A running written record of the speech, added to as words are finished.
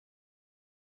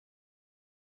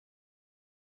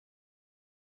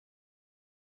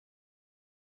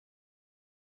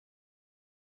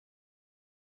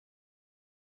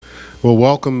Well,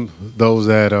 welcome those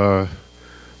that are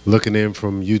looking in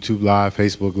from YouTube Live,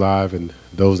 Facebook Live, and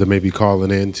those that may be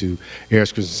calling in to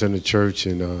Ayers Christian Center Church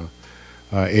and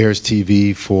Ayers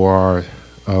TV for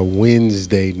our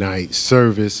Wednesday night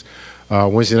service.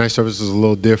 Wednesday night service is a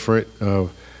little different.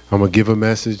 I'm going to give a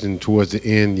message, and towards the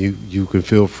end, you can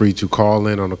feel free to call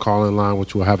in on the call-in line,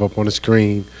 which we'll have up on the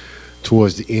screen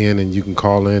towards the end, and you can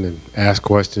call in and ask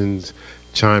questions,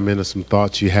 chime in on some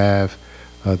thoughts you have.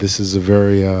 This is a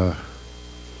very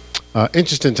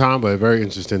interesting time, but a very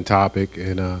interesting topic,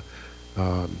 and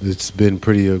it's been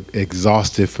pretty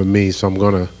exhaustive for me. So I'm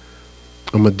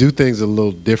gonna do things a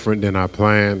little different than I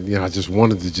planned. I just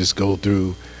wanted to just go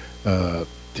through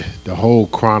the whole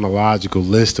chronological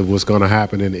list of what's going to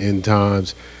happen in the end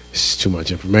times. It's too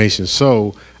much information,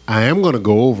 so I am going to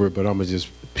go over it, but I'm gonna just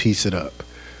piece it up.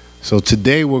 So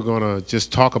today we're going to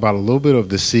just talk about a little bit of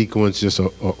the sequence, just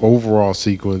a overall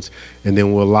sequence, and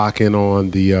then we'll lock in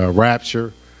on the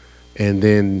rapture. And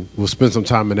then we'll spend some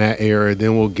time in that area.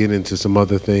 Then we'll get into some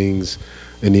other things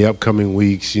in the upcoming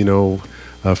weeks.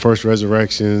 First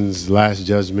resurrections, last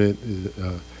judgment,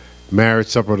 marriage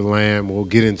supper of the Lamb. We'll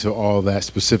get into all that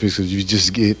specifics because you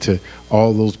just get to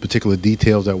all those particular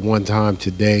details at one time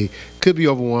today. Could be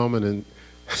overwhelming and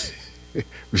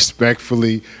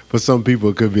respectfully, for some people,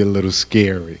 it could be a little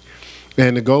scary.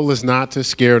 And the goal is not to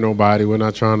scare nobody. We're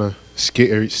not trying to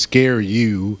scare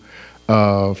you.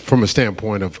 From a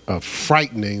standpoint of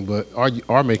frightening, but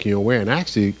are making you aware. And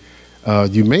actually,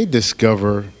 you may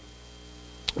discover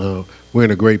we're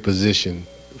in a great position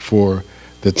for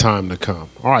the time to come.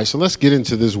 All right, so let's get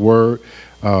into this word.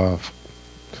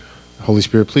 Holy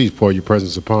Spirit, please pour your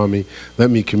presence upon me. Let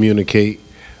me communicate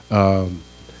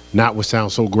not what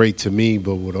sounds so great to me,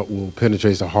 but what will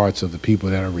penetrate the hearts of the people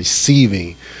that are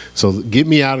receiving. So get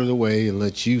me out of the way and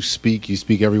let you speak. You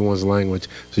speak everyone's language,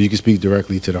 so you can speak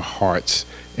directly to the hearts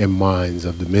and minds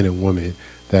of the men and women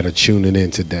that are tuning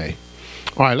in today.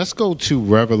 All right, let's go to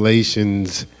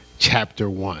Revelations chapter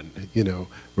 1.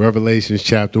 Revelations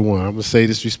chapter 1. I'm going to say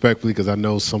this respectfully because I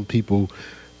know some people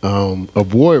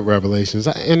avoid Revelations,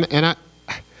 and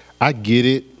I get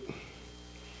it.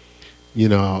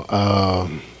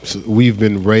 So we've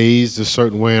been raised a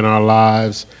certain way in our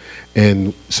lives,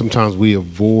 and sometimes we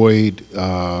avoid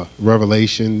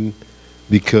revelation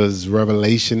because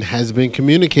revelation has been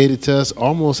communicated to us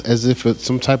almost as if it's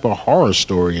some type of horror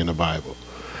story in the Bible.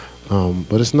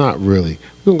 But it's not really.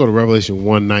 We're going to go to Revelation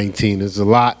 1:19. There's a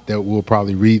lot that we'll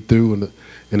probably read through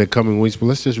in the coming weeks, but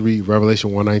let's just read Revelation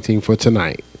 1:19 for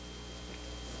tonight.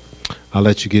 I'll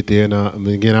let you get there, and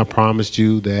again, I promised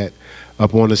you that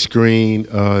up on the screen,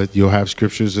 you'll have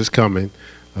scriptures that's coming.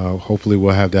 Hopefully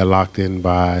we'll have that locked in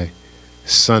by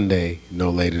Sunday,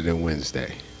 no later than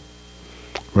Wednesday.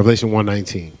 Revelation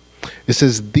 1:19. It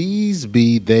says, "These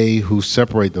be they who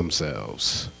separate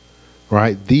themselves."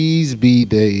 Right? These be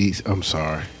they, I'm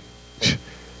sorry.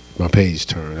 My page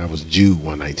turned. That was Jude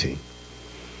 1:19.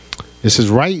 It says,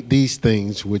 "Write these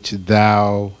things which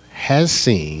thou has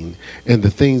seen, and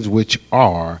the things which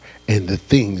are, and the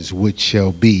things which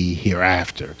shall be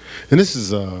hereafter." And this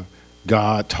is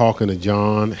God talking to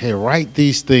John. Hey, write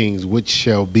these things which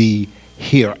shall be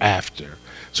hereafter.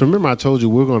 So remember, I told you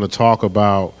we're going to talk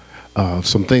about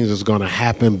some things that's going to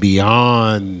happen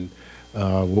beyond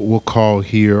what we'll call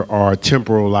here our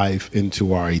temporal life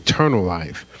into our eternal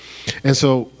life. And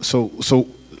so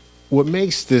what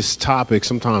makes this topic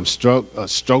sometimes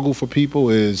struggle for people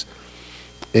is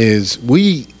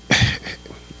we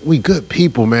good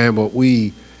people, man, but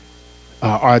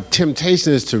our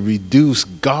temptation is to reduce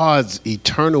God's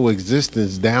eternal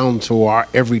existence down to our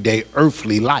everyday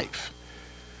earthly life.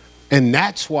 And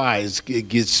that's why it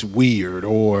gets weird.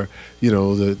 Or,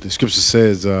 the scripture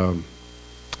says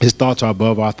his thoughts are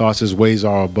above our thoughts, his ways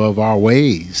are above our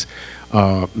ways.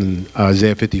 In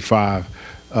Isaiah 55,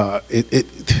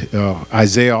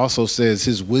 Isaiah also says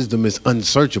his wisdom is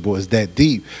unsearchable, it's that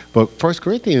deep. But 1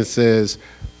 Corinthians says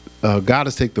God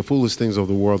has taken the foolish things of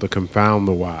the world to confound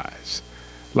the wise.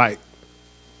 And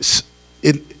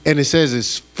it says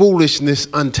it's foolishness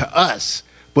unto us,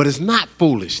 but it's not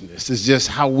foolishness. It's just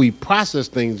how we process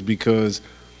things, because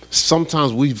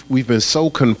sometimes we've been so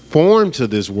conformed to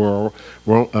this world,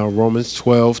 Romans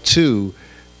 12:2,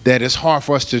 that it's hard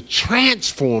for us to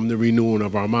transform the renewing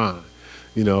of our mind.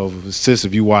 Sis,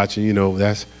 if you're watching,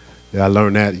 I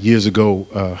learned that years ago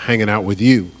hanging out with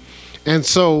you. And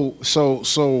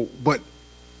but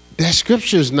that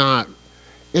scripture is not,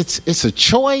 it's a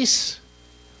choice.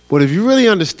 But if you really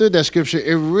understood that scripture,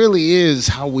 it really is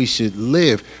how we should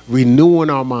live, renewing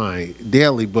our mind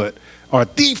daily. But our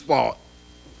default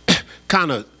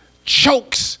kind of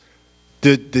chokes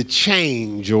the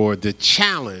change or the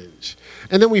challenge.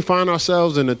 And then we find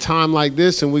ourselves in a time like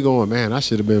this and we going, man, I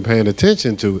should have been paying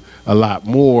attention to a lot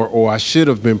more, or I should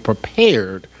have been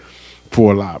prepared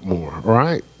for a lot more, all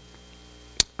right?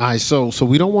 All right, so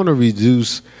we don't want to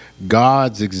reduce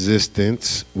God's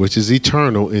existence, which is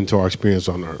eternal, into our experience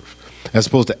on earth, as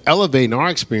opposed to elevating our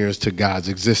experience to God's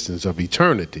existence of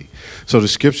eternity. So the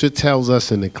scripture tells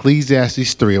us in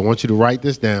Ecclesiastes 3, I want you to write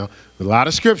this down, a lot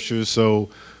of scriptures, so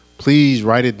please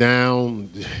write it down,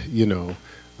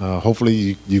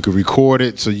 hopefully you can record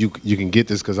it so you can get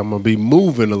this, because I'm going to be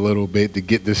moving a little bit to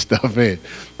get this stuff in.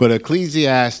 But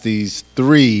Ecclesiastes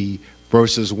 3,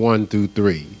 verses 1 through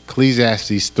 3.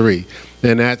 Ecclesiastes 3.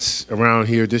 And that's around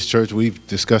here, this church, we've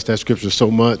discussed that scripture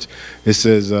so much. It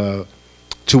says,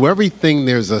 to everything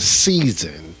there's a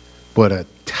season, but a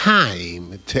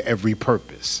time to every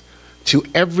purpose. To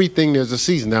everything there's a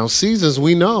season. Now, seasons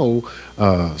we know,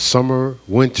 summer,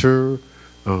 winter,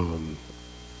 I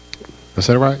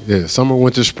said it right? Yeah, summer,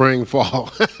 winter, spring, fall.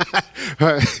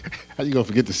 How you gonna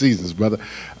forget the seasons, brother?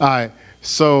 All right,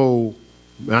 so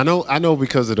I know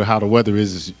because of how the weather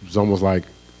is, it's almost like,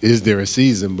 is there a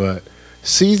season? But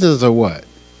seasons are what?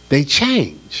 They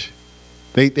change.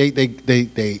 They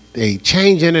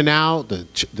change in and out. The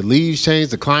leaves change.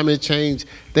 The climate change.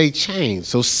 They change.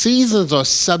 So seasons are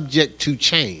subject to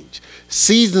change.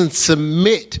 Seasons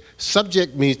submit.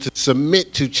 Subject means to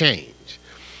submit to change.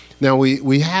 Now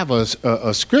we have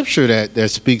a scripture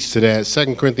that speaks to that.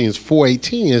 2 Corinthians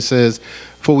 4:18. It says,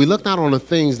 "For we look not on the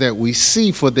things that we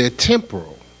see, for they're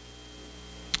temporal."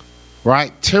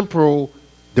 Right? Temporal.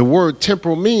 The word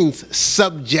temporal means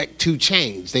subject to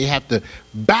change. They have to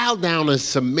bow down and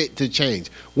submit to change.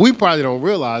 We probably don't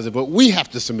realize it, but we have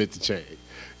to submit to change.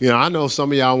 I know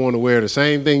some of y'all want to wear the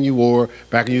same thing you wore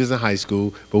back when you was in high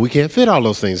school, but we can't fit all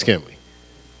those things, can we?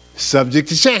 Subject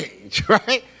to change,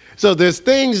 right? So there's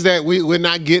things that we're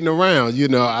not getting around.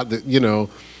 Whether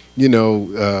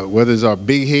it's our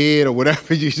big head or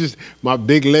whatever, my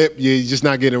big lip, you're just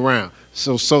not getting around.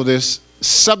 So there's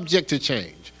subject to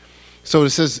change. So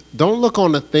it says, don't look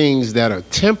on the things that are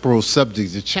temporal,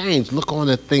 subject to change. Look on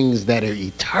the things that are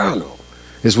eternal,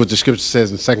 is what the scripture says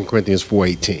in 2 Corinthians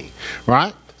 4:18,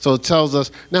 right? So it tells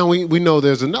us, now we know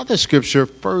there's another scripture,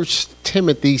 1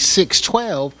 Timothy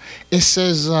 6:12. It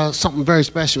says something very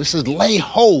special. It says, lay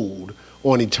hold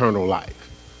on eternal life.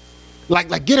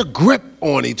 Like get a grip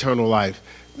on eternal life.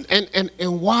 And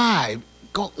why?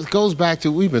 It goes back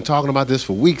to, we've been talking about this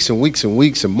for weeks and weeks and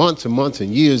weeks and months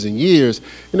and years and years.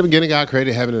 In the beginning, God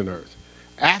created heaven and earth.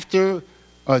 After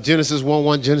Genesis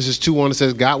 1:1, Genesis 2:1, it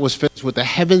says God was finished with the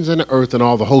heavens and the earth and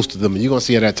all the host of them. And you're going to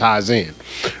see how that ties in,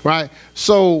 right?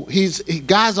 So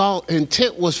God's all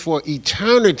intent was for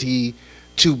eternity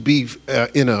to be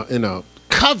in a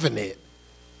covenant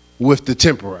with the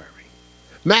temporary.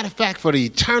 Matter of fact, for the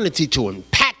eternity to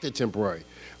impact the temporary.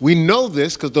 We know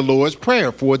this because the Lord's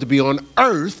Prayer, for it to be on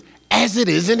earth as it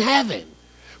is in heaven,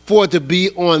 for it to be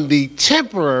on the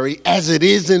temporary as it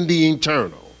is in the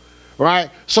eternal, right?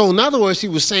 So in other words, he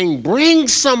was saying, bring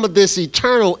some of this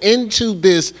eternal into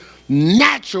this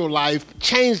natural life,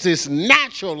 change this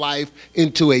natural life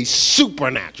into a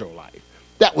supernatural life.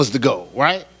 That was the goal,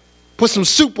 right? Put some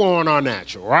super on our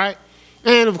natural, right?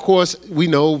 And of course, we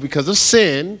know because of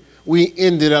sin, we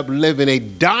ended up living a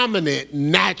dominant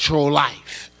natural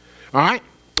life. All right?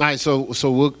 All right, so I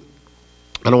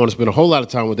don't want to spend a whole lot of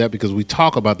time with that because we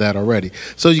talk about that already.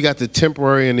 So you got the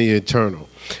temporary and the eternal.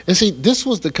 And see, this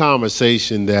was the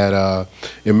conversation that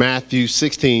in Matthew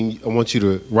 16, I want you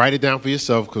to write it down for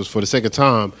yourself because for the sake of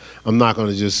time, I'm not going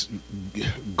to just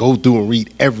go through and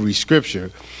read every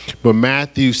scripture. But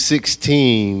Matthew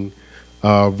 16,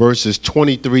 verses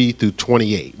 23 through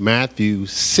 28. Matthew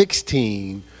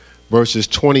 16, verses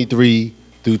 23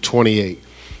 through 28.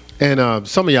 And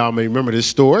some of y'all may remember this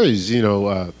story. Jesus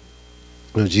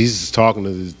is talking to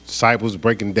his disciples,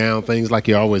 breaking down things like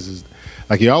he always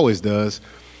does.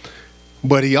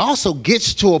 But he also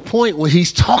gets to a point where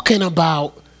he's talking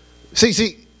about,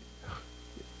 see,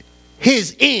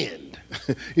 his end.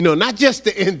 Not just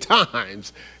the end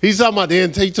times. He's talking about the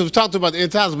end. He talked about the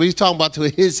end times, but he's talking about to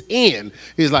his end.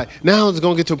 He's like, now it's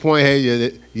going to get to a point. Hey,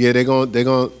 they're going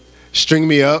to string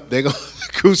me up. They're going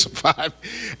to crucify me.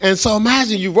 And so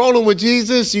imagine you rolling with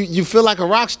Jesus. You feel like a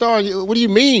rock star. What do you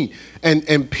mean?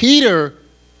 And Peter,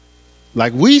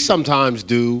 like we sometimes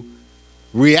do,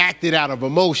 reacted out of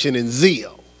emotion and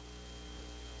zeal.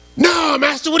 No,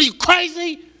 Master, what are you,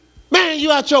 crazy? Man,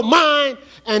 you out your mind.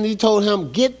 And he told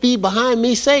him, get thee behind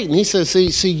me, Satan. He said,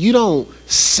 see, you don't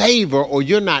savor or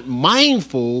you're not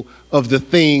mindful of the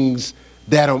things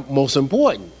that are most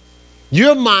important.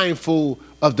 You're mindful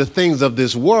of the things of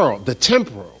this world, the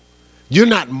temporal. You're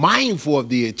not mindful of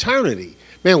the eternity.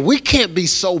 Man, we can't be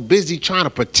so busy trying to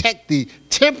protect the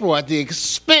temporal at the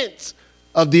expense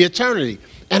of the eternity.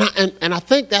 And I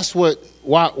think that's why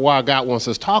God wants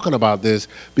us talking about this,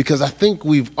 because I think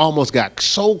we've almost got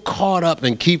so caught up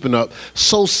in keeping up,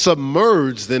 so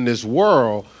submerged in this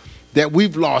world that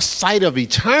we've lost sight of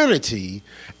eternity.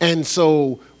 And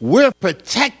so we're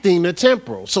protecting the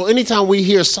temporal. So anytime we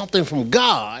hear something from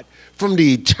God, from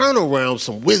the eternal realm,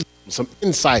 some wisdom, some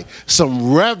insight,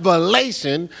 some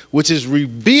revelation, which is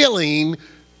revealing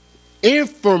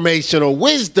information or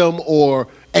wisdom or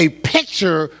a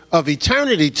picture of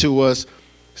eternity to us,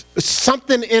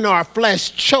 something in our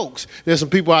flesh chokes. There's some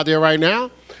people out there right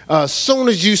now. Soon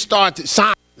as you start to,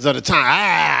 signs of the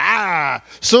time,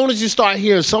 soon as you start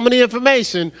hearing so many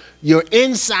information, your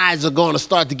insides are going to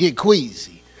start to get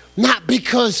queasy. Not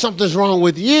because something's wrong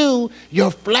with you.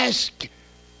 Your flesh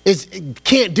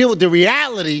can't deal with the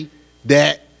reality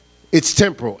that it's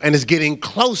temporal and it's getting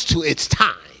close to its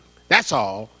time. That's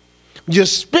all. Your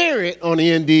spirit on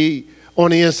the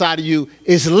inside of you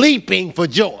is leaping for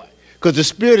joy, because the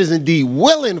spirit is indeed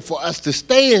willing for us to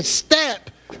stay in step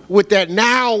with that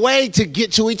narrow way to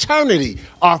get to eternity.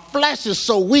 Our flesh is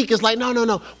so weak, it's like, no.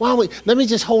 Why don't we? Let me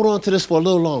just hold on to this for a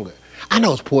little longer. I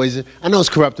know it's poison. I know it's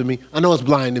corrupting me. I know it's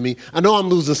blinding me. I know I'm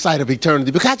losing sight of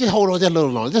eternity. But can I just hold on just a little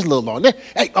longer? Just a little longer.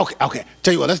 Hey, okay.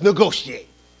 Tell you what, let's negotiate.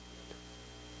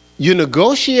 You're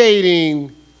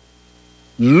negotiating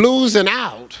losing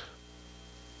out,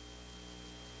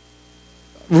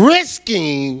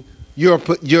 risking your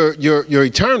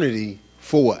eternity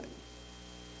for what?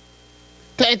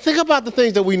 Think about the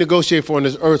things that we negotiate for in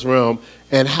this earth realm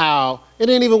and how it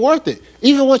ain't even worth it.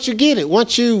 Even once you get it,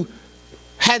 once you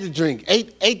had to drink,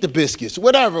 ate the biscuits,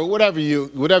 whatever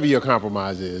your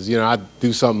compromise is. You know, I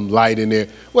do something light in there,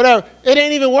 whatever. It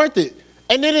ain't even worth it.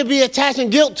 And then it'd be attaching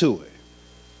guilt to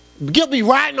it. Guilt be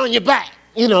riding on your back.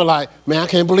 You know, like, man, I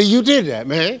can't believe you did that,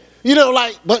 man. You know,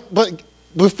 like, but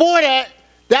before that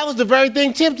was the very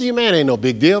thing tempting you, man. Ain't no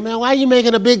big deal, man. Why are you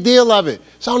making a big deal of it?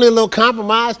 It's only a little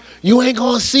compromise. You ain't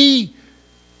gonna see.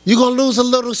 You're gonna lose a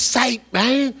little sight,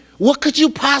 man. What could you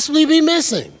possibly be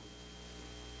missing?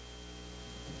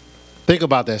 Think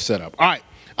about that setup. All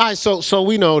right. So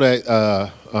we know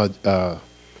that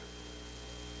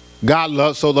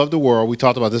God so loved the world. We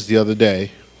talked about this the other day,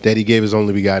 that he gave his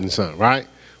only begotten son, right?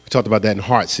 We talked about that in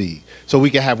Heart Seed. So we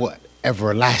can have what?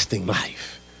 Everlasting life.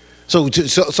 So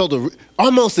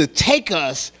almost to take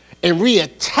us and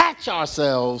reattach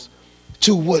ourselves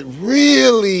to what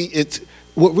really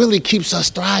keeps us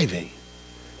thriving.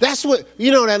 That's what,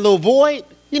 you know, that little void,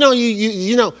 you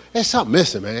know, there's something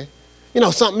missing, man. You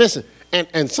know, something missing.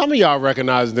 And some of y'all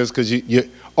recognizing this because you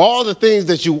all the things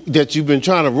that you've been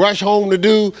trying to rush home to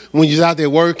do when you're out there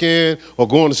working or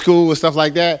going to school and stuff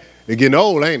like that, they're getting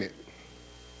old, ain't it?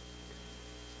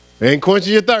 It ain't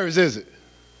quenching your thirst, is it?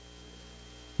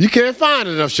 You can't find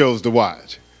enough shows to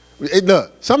watch.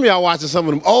 Look, some of y'all watching some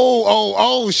of them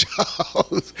old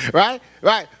shows, right?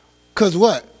 Right? Because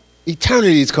what?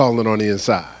 Eternity is calling on the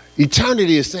inside.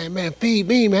 Eternity is saying, man, feed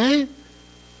me, man.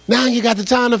 Now you got the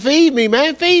time to feed me,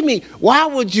 man. Feed me. Why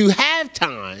would you have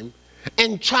time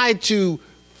and try to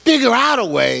figure out a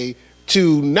way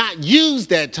to not use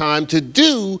that time to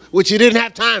do what you didn't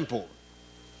have time for?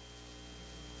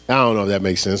 I don't know if that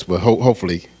makes sense, but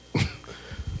hopefully.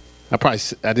 I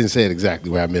didn't say it exactly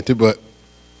where I meant it, but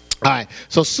all right.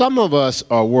 So some of us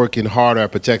are working harder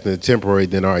at protecting the temporary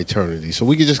than our eternity. So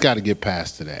we just got to get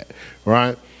past to that,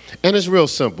 right? And it's real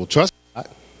simple. Trust God,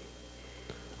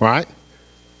 right?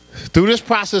 Through this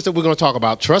process that we're going to talk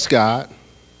about, trust God,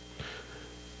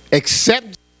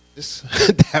 accept Jesus.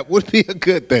 That would be a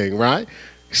good thing, right?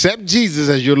 Accept Jesus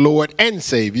as your Lord and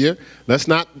Savior. Let's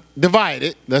not divide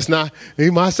it. Let's not,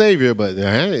 he's my Savior, but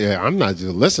I'm not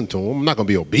just listening to him. I'm not going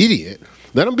to be obedient.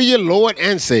 Let him be your Lord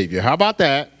and Savior. How about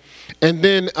that? And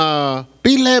then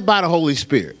be led by the Holy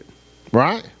Spirit,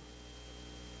 right?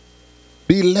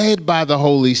 Be led by the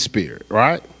Holy Spirit,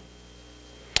 right?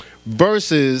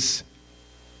 Versus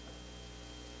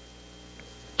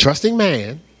trusting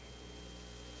man,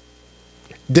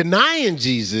 denying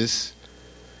Jesus,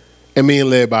 and being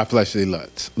led by fleshly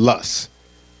lusts.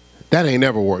 That ain't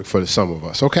never worked for some of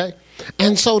us, okay?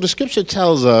 And so the scripture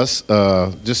tells us,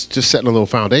 just setting a little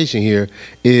foundation here,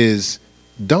 is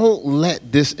don't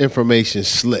let this information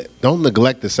slip. Don't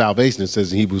neglect the salvation, it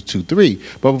says in Hebrews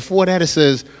 2:3. But before that it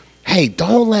says, hey,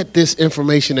 don't let this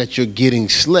information that you're getting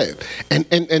slip. And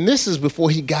this is before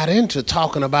he got into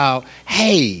talking about,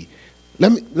 hey,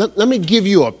 let me give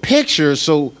you a picture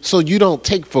so you don't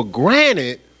take for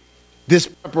granted this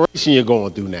preparation you're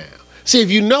going through now. See, if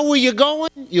you know where you're going,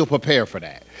 you'll prepare for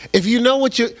that. If you know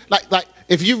what you like,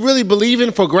 if you really believe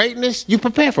in for greatness, you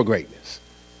prepare for greatness.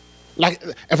 Like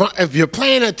if you're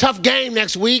playing a tough game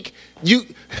next week, you're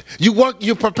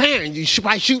preparing. You're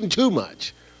by shooting too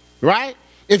much, right?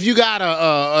 If you got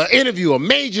a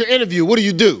major interview, what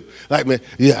do? Like, man,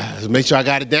 yeah, make sure I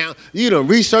got it down. You know,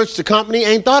 research the company,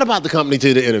 ain't thought about the company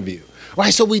to the interview,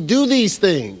 right? So we do these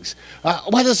things,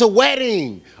 whether it's a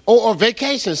wedding or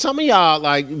vacation. Some of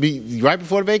y'all be right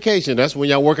before the vacation. That's when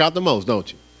y'all work out the most, don't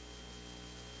you?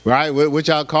 Right? What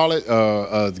y'all call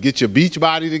it? Get your beach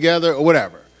body together or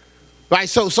whatever. Right,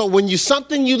 so when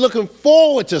you're looking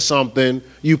forward to something,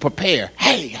 you prepare.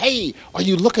 Hey, are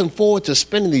you looking forward to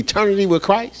spending eternity with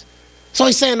Christ? So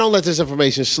he's saying, don't let this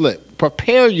information slip.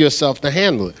 Prepare yourself to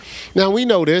handle it. Now we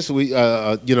know this.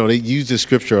 They use this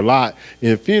scripture a lot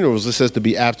in funerals. It says to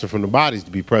be absent from the bodies,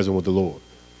 to be present with the Lord.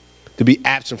 To be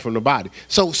absent from the body.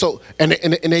 So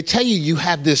they tell you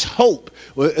have this hope.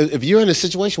 If you're in a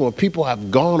situation where people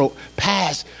have gone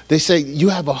past, they say you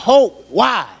have a hope.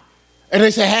 Why? And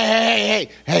they say,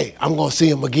 hey, I'm going to see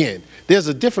him again. There's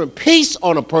a different peace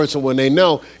on a person when they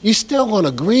know you're still going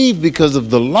to grieve because of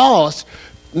the loss,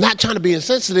 not trying to be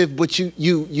insensitive, but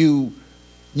you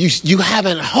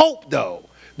having hope, though,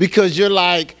 because you're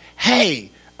like,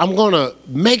 hey, I'm going to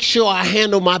make sure I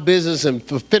handle my business and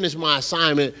finish my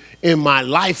assignment in my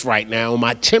life right now, in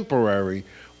my temporary.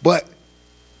 But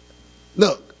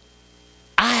look,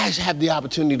 I have the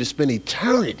opportunity to spend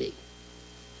eternity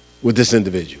with this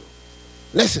individual.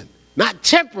 Listen, not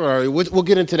temporary. We'll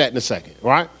get into that in a second,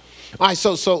 right? All right,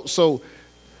 so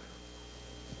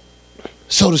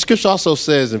the scripture also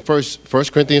says in 1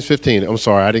 Corinthians 15, I'm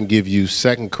sorry, I didn't give you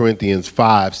 2 Corinthians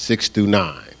 5, 6 through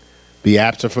 9. Be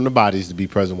absent from the bodies to be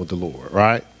present with the Lord,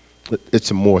 right? It's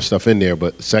some more stuff in there,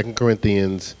 but 2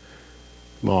 Corinthians,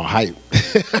 more hype.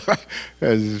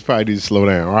 You probably need to slow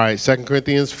down, all right? 2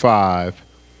 Corinthians 5,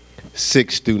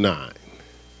 6 through 9.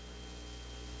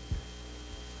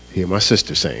 Hear my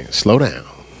sister saying, slow down.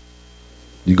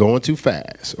 You're going too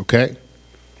fast, okay?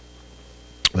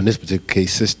 In this particular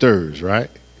case, sisters, right?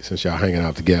 Since y'all hanging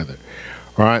out together.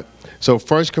 All right? So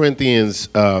 1 Corinthians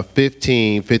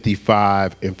 15,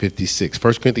 55, and 56.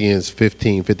 1 Corinthians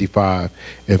 15, 55,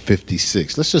 and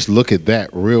 56. Let's just look at that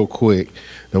real quick.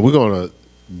 Now we're going to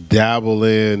dabble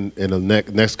in the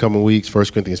next coming weeks. 1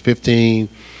 Corinthians 15,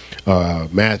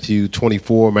 Matthew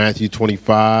 24, Matthew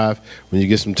 25. When you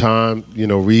get some time,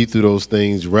 read through those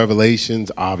things.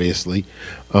 Revelations, obviously.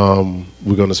 We're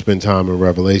going to spend time in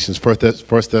Revelations. 1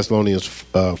 Thessalonians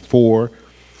 4,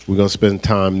 we're going to spend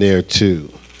time there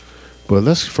too. But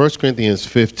let's 1 Corinthians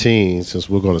 15, since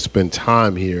we're going to spend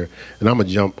time here, and I'm going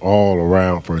to jump all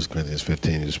around 1 Corinthians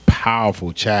 15. It's a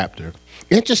powerful chapter.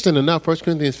 Interesting enough, 1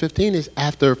 Corinthians 15 is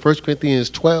after 1 Corinthians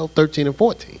 12, 13, and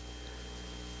 14.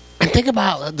 And think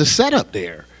about the setup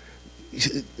there.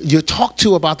 You're talked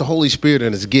to about the Holy Spirit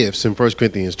and his gifts in 1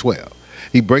 Corinthians 12.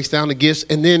 He breaks down the gifts,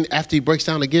 and then after he breaks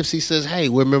down the gifts, he says, hey,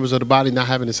 we're members of the body not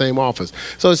having the same office.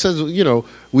 So it says,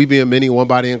 we being many, one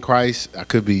body in Christ. I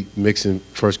could be mixing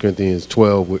 1 Corinthians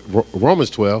 12 with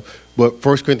Romans 12, but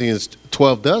 1 Corinthians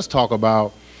 12 does talk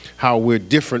about how we're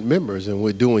different members and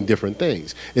we're doing different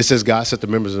things. It says God set the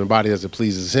members in the body as it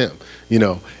pleases him,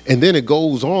 And then it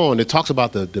goes on. It talks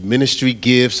about the ministry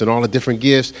gifts and all the different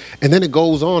gifts. And then it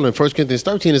goes on in 1 Corinthians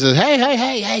 13. It says,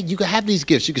 hey, you can have these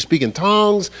gifts. You can speak in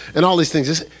tongues and all these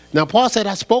things. Now, Paul said,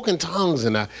 I spoke in tongues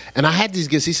and I had these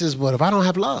gifts. He says, but if I don't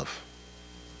have love.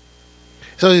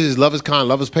 So he says, love is kind,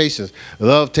 love is patience.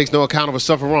 Love takes no account of a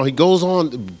suffering wrong. He goes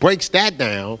on, breaks that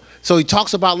down. So he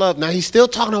talks about love. Now he's still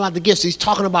talking about the gifts. He's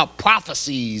talking about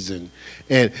prophecies. And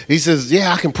he says,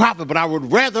 yeah, I can prophet, but I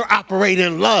would rather operate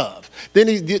in love. Then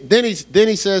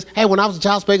he says, hey, when I was a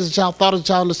child, spake as a child, thought as a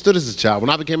child, understood as a child.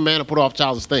 When I became a man, I put off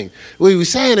childish things. What he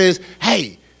was saying is,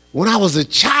 hey, when I was a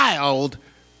child,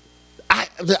 I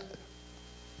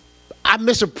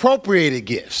misappropriated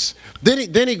gifts.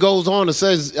 Then he goes on and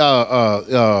says,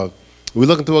 we're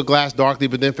looking through a glass darkly,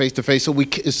 but then face to face. So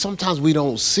sometimes we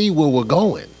don't see where we're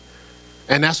going.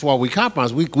 And that's why we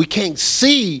compromise. We can't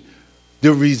see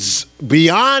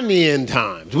beyond the end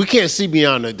times. We can't see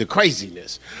beyond the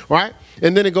craziness, right?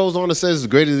 And then it goes on and says, the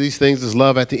greater these things is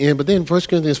love at the end. But then 1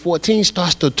 Corinthians 14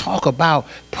 starts to talk about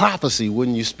prophecy.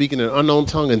 When you're speaking in unknown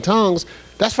tongue and tongues,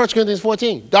 that's 1 Corinthians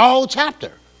 14, the whole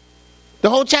chapter. The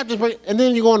whole chapter, and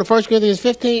then you go into 1 Corinthians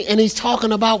 15, and he's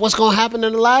talking about what's going to happen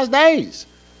in the last days.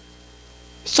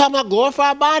 He's talking about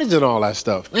glorified bodies and all that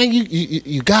stuff. Man,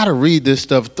 you got to read this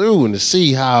stuff through and to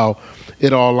see how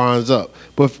it all lines up.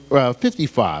 But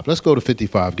 55, let's go to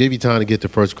 55. Gave you time to get to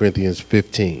 1 Corinthians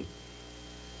 15.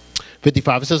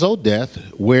 55, it says, O death,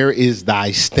 where is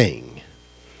thy sting?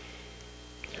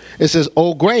 It says,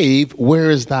 O grave, where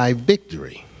is thy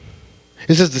victory?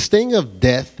 It says, the sting of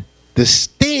death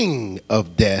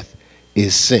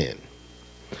is sin.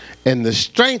 And the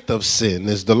strength of sin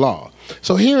is the law.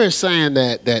 So here it's saying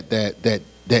that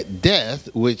death,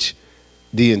 which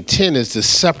the intent is to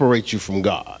separate you from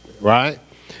God, right?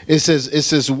 It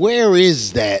says, where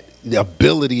is that the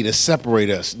ability to separate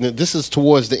us? Now, this is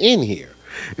towards the end here.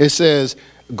 It says,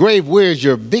 grave, where's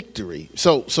your victory?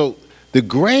 So the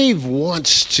grave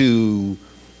wants to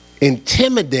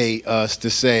intimidate us to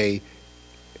say,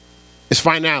 it's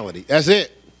finality. That's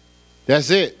it.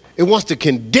 That's it. It wants to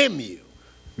condemn you.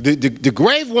 The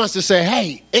grave wants to say,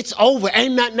 hey, it's over.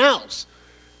 Ain't nothing else.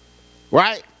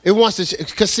 Right? It wants to,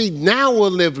 because see, now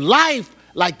we'll live life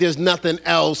like there's nothing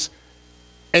else.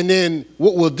 And then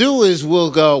what we'll do is we'll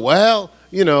go, well,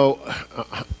 you know,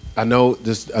 I know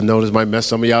this might mess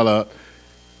some of y'all up.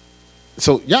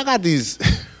 So y'all got these,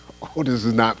 oh, this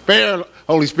is not fair,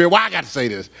 Holy Spirit. Why I got to say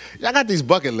this? Y'all got these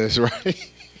bucket lists,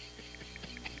 right?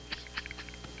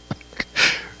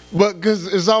 But because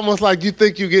it's almost like you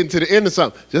think you're getting to the end of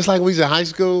something. Just like we was in high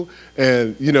school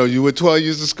and, you know, you were 12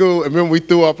 years of school. And remember we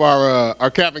threw up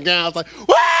our cap and gowns like,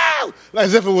 woo! Like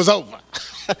as if it was over.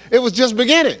 It was just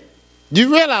beginning.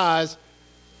 You realize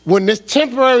when this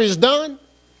temporary is done,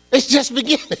 it's just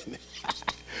beginning.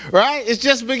 Right? It's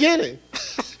just beginning.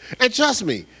 And trust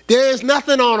me, there is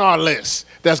nothing on our list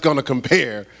that's going to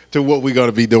compare to what we're going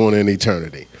to be doing in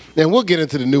eternity. And we'll get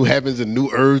into the new heavens and new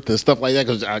earth and stuff like that,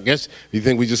 because I guess you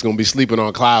think we're just going to be sleeping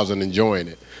on clouds and enjoying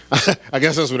it. I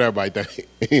guess that's what everybody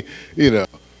thinks. You know,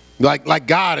 like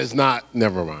God is not,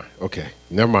 never mind. Okay,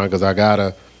 never mind, because I got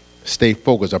to stay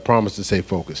focused. I promise to stay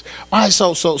focused. All right,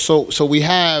 so we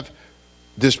have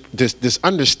this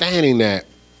understanding that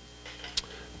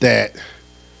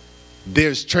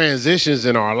there's transitions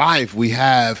in our life. We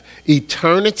have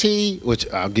eternity, which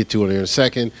I'll get to in a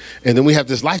second, and then we have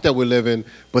this life that we're living,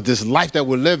 but this life that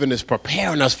we're living is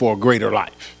preparing us for a greater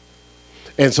life.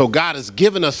 And so God has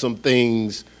given us some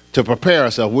things to prepare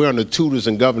ourselves. We're under tutors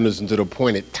and governors until the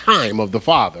appointed time of the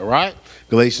Father, right?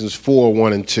 Galatians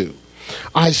 4:1-2.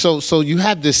 All right, so you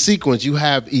have this sequence. You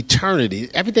have eternity.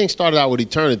 Everything started out with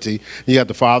eternity. You got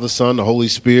the Father, Son, the Holy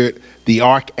Spirit, the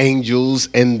archangels,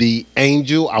 and the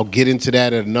angel. I'll get into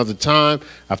that at another time.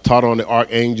 I've taught on the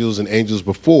archangels and angels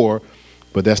before,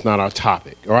 but that's not our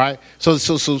topic, all right? So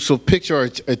picture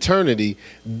eternity.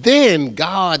 Then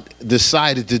God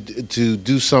decided to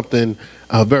do something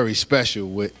very special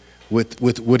with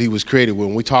what he was created with.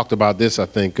 When we talked about this, I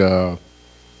think,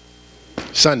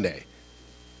 Sunday.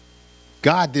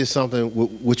 God did something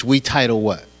which we title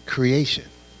what? Creation.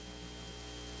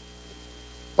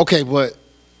 Okay, but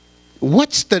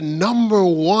what's the number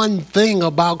one thing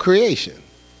about creation?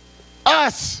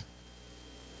 Us.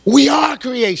 We are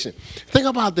creation. Think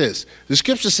about this. The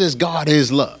scripture says God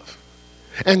is love.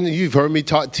 And you've heard me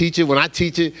teach it. When I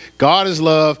teach it, God is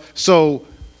love. So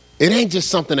it ain't just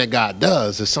something that God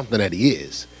does. It's something that he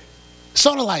is.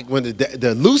 Sort of like when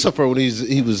the Lucifer, when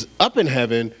he was up in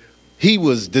heaven, he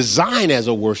was designed as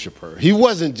a worshiper. It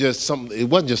wasn't just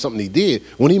something he did.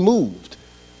 When he moved,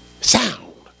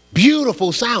 sound,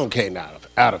 beautiful sound came out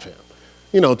of him,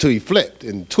 until he flipped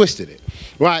and twisted it,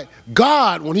 right?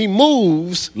 God, when he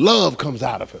moves, love comes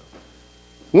out of him.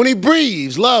 When he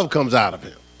breathes, love comes out of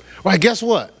him, right? Guess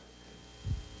what?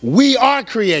 We are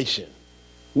creation.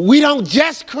 We don't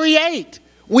just create.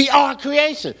 We are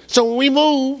creation. So when we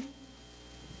move,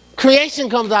 creation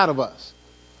comes out of us.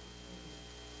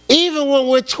 Even when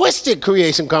we're twisted,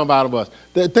 creation comes out of us.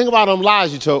 Think about them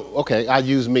lies you told. Okay, I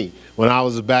use me. When I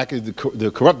was back at the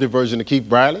corrupted version of Keith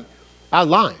Bradley, I was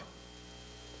lying.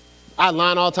 I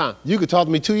lying all the time. You could talk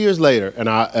to me 2 years later, and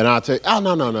I'll tell you, oh,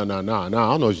 no, I don't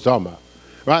know what you're talking about.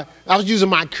 Right? I was using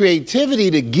my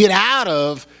creativity to get out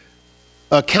of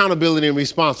accountability and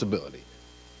responsibility.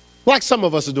 Like some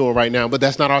of us are doing right now, but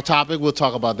that's not our topic. We'll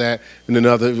talk about that in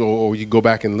another, or you go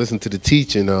back and listen to the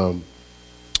teaching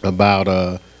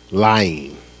about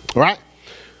lying. All right?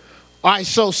 All right,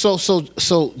 so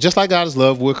just like God is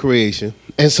love, we're creation.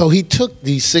 And so he took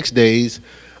these 6 days,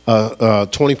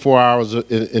 24 hours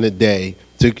in a day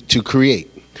to create.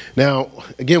 Now,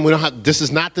 again, we don't have, this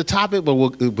is not the topic,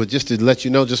 but just to let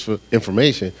you know, just for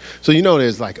information. So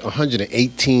there's like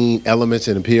 118 elements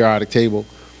in the periodic table.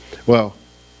 Well,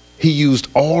 he used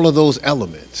all of those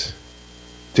elements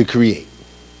to create.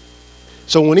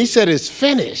 So when he said it's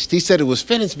finished, he said it was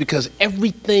finished because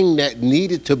everything that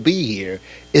needed to be here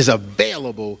is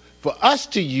available for us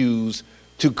to use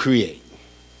to create.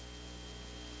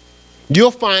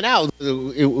 You'll find out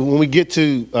when we get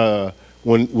to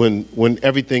when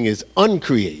everything is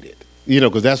uncreated,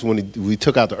 because that's when we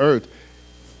took out the earth.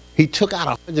 he took out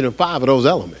 105 of those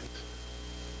elements.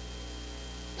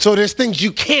 So there's things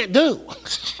you can't do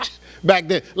back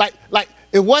then. Like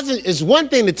it's one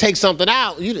thing to take something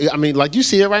out. I mean, like you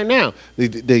see it right now.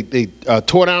 They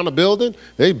tore down a building.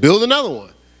 They build another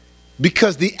one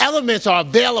because the elements are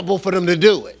available for them to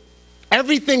do it.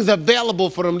 Everything's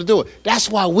available for them to do it. That's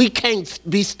why we can't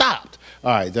be stopped.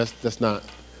 All right, that's not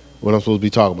what I'm supposed to be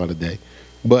talking about today.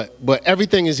 But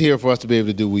everything is here for us to be able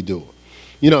to do. We do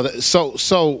it.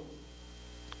 So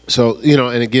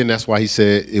and again, that's why he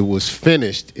said it was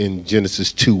finished in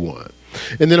Genesis 2:1.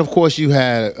 And then, of course, you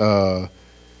had, the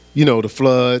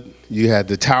flood. You had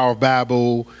the Tower of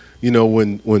Babel,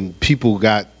 when people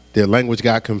their language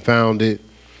got confounded.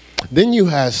 Then you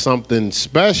had something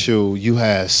special. You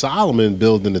had Solomon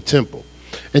building the temple.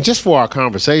 And just for our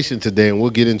conversation today, and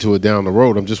we'll get into it down the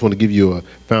road, I just want to give you a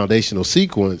foundational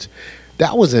sequence.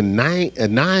 That was in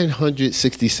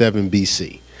 967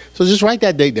 BC. So just write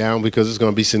that date down because it's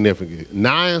going to be significant.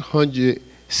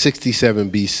 967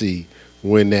 BC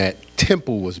when that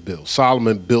temple was built.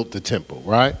 Solomon built the temple,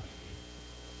 right?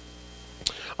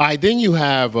 All right, then you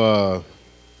have,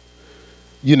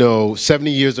 70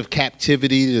 years of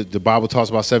captivity. The Bible talks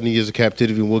about 70 years of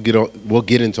captivity, and we'll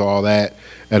get into all that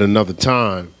at another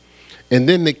time. And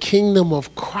then the kingdom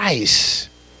of Christ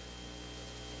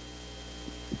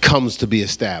comes to be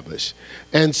established.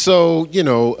 And so,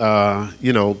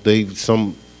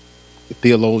 some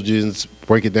theologians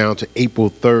break it down to April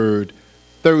 3rd,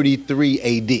 33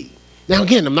 AD. Now,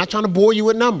 again, I'm not trying to bore you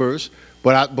with numbers,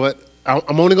 but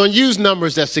I'm only going to use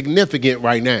numbers that's significant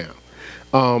right now.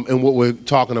 And what we're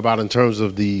talking about in terms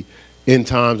of the end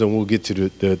times, and we'll get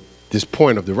to this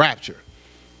point of the rapture.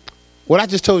 What I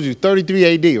just told you, 33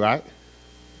 AD, right?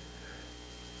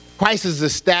 Christ is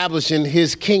establishing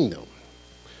his kingdom.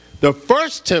 The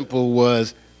first temple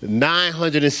was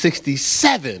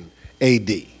 967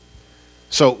 AD.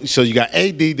 So you got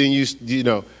AD, then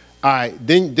all right,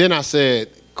 then I said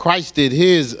Christ did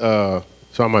his, so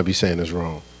I might be saying this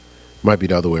wrong. Might be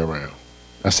the other way around.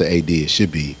 I said AD, it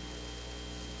should be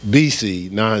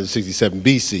BC, 967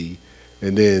 BC,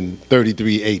 and then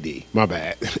 33 AD. My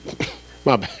bad.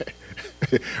 My bad.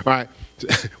 All right.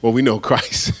 Well, we know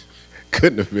Christ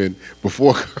couldn't have been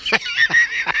before Christ.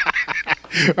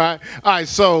 All right.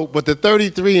 So, but the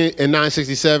 33 and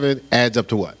 967 adds up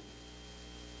to what?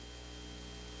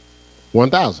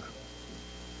 1,000.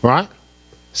 Right?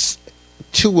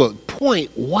 To a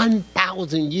point,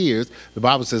 1,000 years. The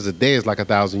Bible says a day is like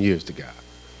 1,000 years to God.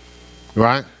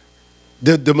 Right?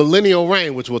 The millennial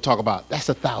reign, which we'll talk about, that's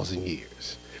 1,000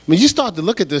 years. When you start to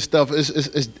look at this stuff,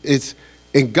 it's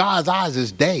in God's eyes,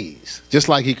 it's days. Just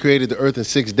like he created the earth in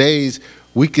 6 days,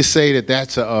 we could say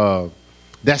that's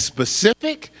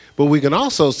specific, but we can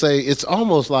also say it's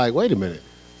almost like, wait a minute,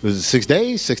 was it 6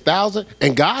 days, 6,000?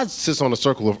 And God sits on a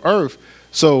circle of earth.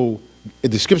 So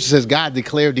the scripture says God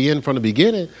declared the end from the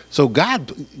beginning. So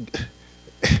God,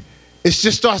 it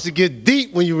just starts to get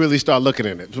deep when you really start looking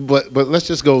at it. But let's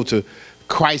just go to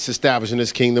Christ establishing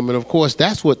his kingdom. And of course,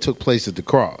 that's what took place at the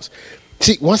cross.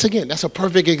 See, once again, that's a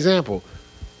perfect example.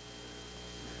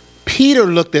 Peter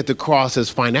looked at the cross as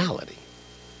finality,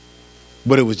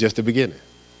 but it was just the beginning.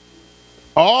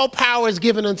 All power is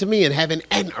given unto me in heaven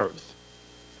and earth.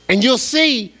 And you'll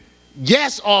see,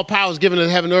 yes, all power is given in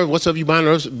heaven and earth. Whatsoever you bind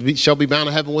on earth shall be bound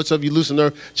in heaven. Whatsoever you loose on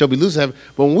earth shall be loose in heaven.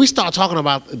 But when we start talking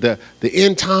about the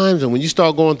end times, and when you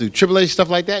start going through tribulation, stuff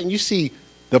like that, and you see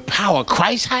the power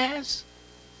Christ has,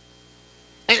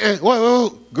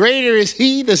 greater is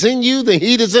he that's in you than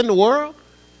he that's in the world.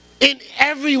 In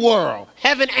every world,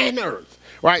 heaven and earth,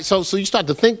 right? So you start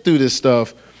to think through this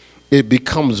stuff, it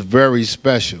becomes very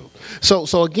special. So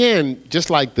again, just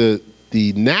like the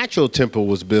natural temple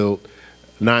was built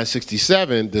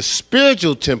 967, the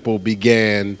spiritual temple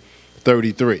began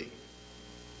 33.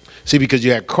 See, because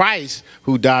you had Christ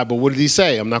who died, but what did he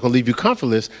say? I'm not going to leave you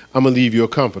comfortless. I'm going to leave you a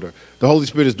comforter. The Holy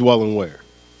Spirit is dwelling where?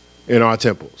 In our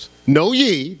temples. Know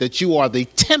ye that you are the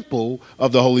temple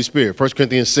of the Holy Spirit. 1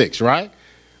 Corinthians 6, right?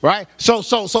 Right? So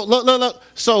look.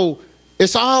 So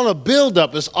it's all a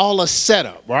buildup. It's all a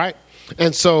setup, right?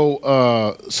 And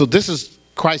so this is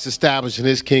Christ establishing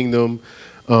his kingdom,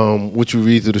 which we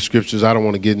read through the scriptures. I don't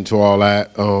want to get into all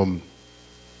that. I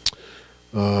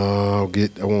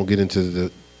won't get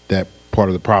into that part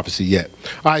of the prophecy yet.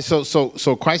 All right.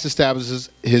 So Christ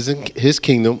establishes his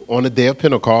kingdom on the day of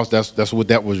Pentecost. That's what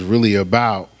that was really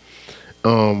about.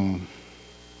 And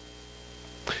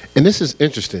this is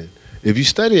interesting. If you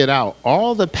study it out,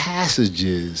 all the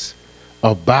passages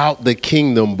about the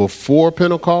kingdom before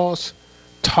Pentecost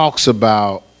talks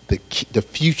about the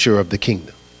future of the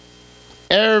kingdom.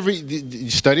 You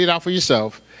study it out for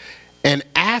yourself. And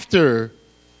after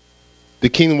the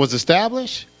kingdom was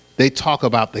established, they talk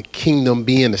about the kingdom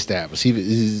being established.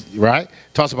 Right?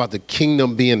 Talks about the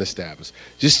kingdom being established.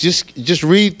 Just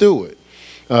read through it.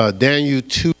 Daniel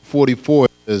 2:44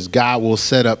 says God will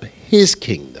set up his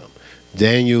kingdom.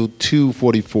 Daniel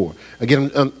 2:44. Again,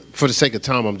 for the sake of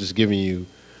time, I'm just giving you,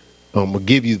 I'll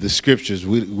give you the scriptures.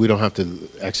 We don't have to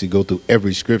actually go through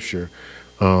every scripture.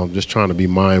 Just trying to be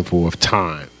mindful of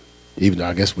time. Even though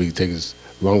I guess we can take as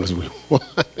long as we want,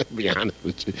 to be honest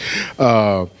with you.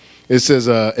 It says,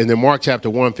 in the Mark chapter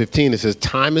 1:15, it says,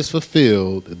 time is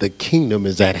fulfilled, the kingdom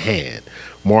is at hand.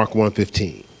 Mark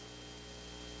 1:15.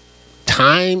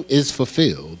 Time is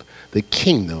fulfilled, the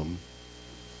kingdom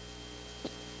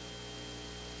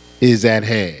is at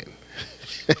hand.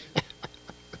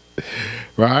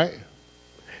 Right?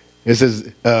 It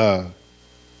says, and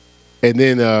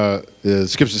then the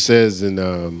scripture says in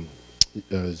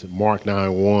Mark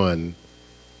 9:1,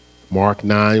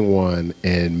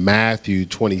 and Matthew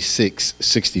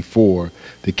 26:64,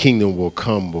 the kingdom will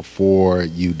come before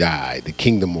you die. The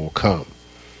kingdom will come.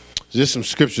 Just some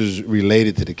scriptures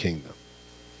related to the kingdom.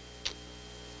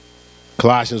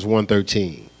 Colossians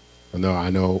 1:13. I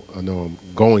know I'm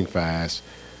going fast.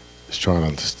 Just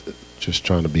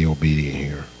trying to be obedient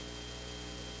here.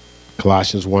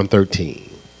 Colossians 1:13.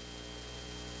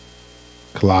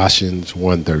 Colossians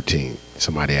 1:13.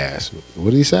 Somebody asked,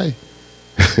 what did he say?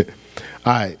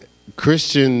 All right.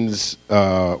 Christians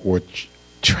were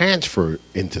transferred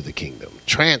into the kingdom.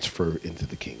 Transferred into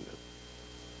the kingdom.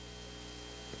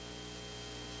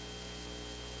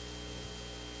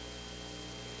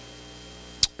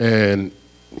 And,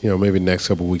 maybe the next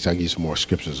couple of weeks I'll give you some more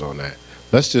scriptures on that.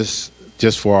 Let's just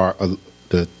for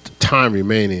the time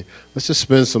remaining, let's just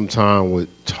spend some time with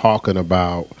talking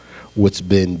about what's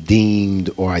been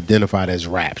deemed or identified as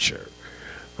rapture.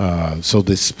 So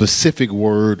the specific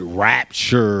word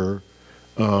rapture,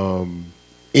 in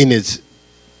its,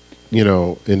 I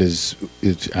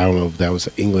don't know if that was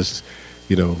English,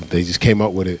 they just came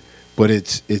up with it, but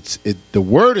the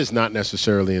word is not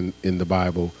necessarily in the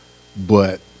Bible,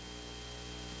 but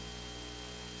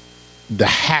the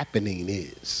happening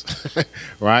is,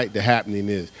 right? The happening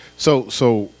is.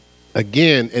 So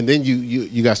again, and then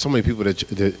you got so many people that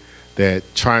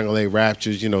triangulate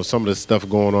raptures. Some of the stuff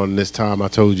going on this time. I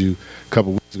told you a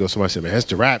couple weeks ago. Somebody said, "Man, that's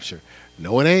the rapture."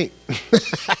 No, it ain't.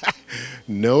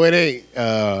 No, it ain't.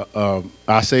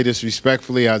 I say this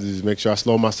respectfully. I just make sure I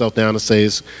slow myself down to say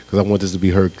this because I want this to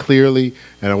be heard clearly,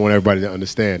 and I want everybody to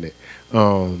understand it.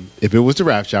 If it was the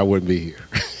rapture, I wouldn't be here.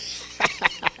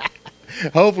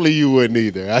 Hopefully you wouldn't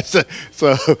either. So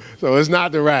it's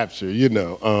not the rapture,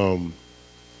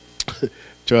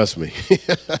 Trust me.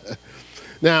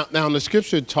 Now the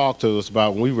scripture talked to us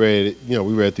about when we read it.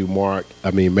 We read through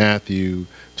Matthew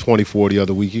 24 the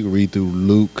other week. You can read through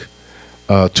Luke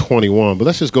 21, but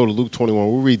let's just go to Luke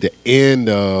 21. We'll read the end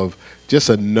of just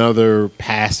another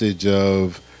passage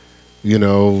of,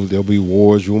 there'll be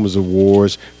wars, rumors of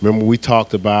wars. Remember we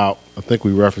talked about, I think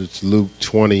we referenced Luke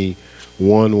 21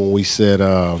 when we said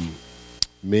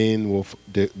men's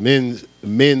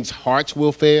hearts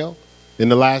will fail in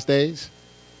the last days.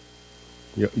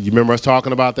 You remember us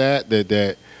talking about that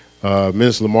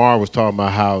Minister Lamar was talking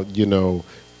about how,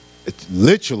 it's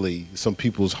literally some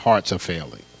people's hearts are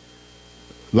failing.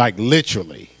 Like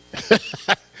literally.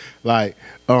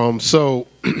 So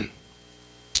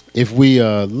if we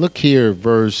look here,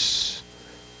 verse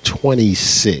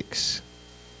 26.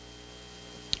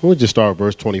 We'll just start with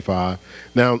verse 25.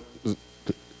 Now,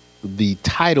 the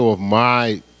title of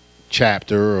my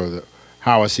chapter, or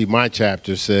how I see my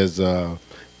chapter, says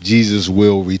Jesus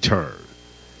will return.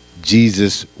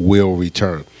 Jesus will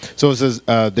return. So it says,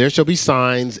 there shall be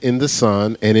signs in the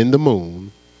sun and in the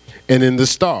moon and in the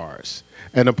stars,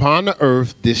 and upon the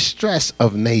earth distress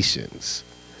of nations.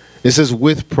 It says,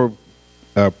 with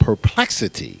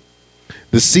perplexity,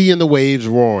 the sea and the waves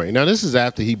roaring. Now, this is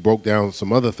after he broke down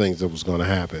some other things that was going to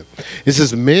happen. It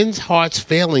says, men's hearts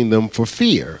failing them for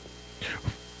fear.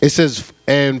 It says,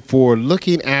 and for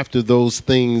looking after those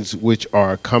things which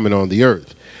are coming on the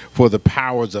earth. For the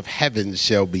powers of heaven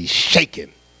shall be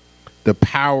shaken. The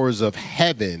powers of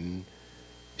heaven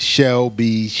shall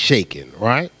be shaken,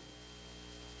 right?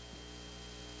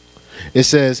 It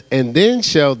says, and then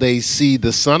shall they see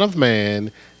the Son of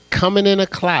Man coming in a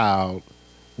cloud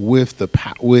with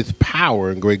power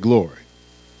and great glory.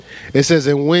 It says,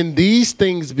 and when these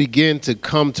things begin to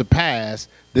come to pass,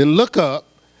 then look up,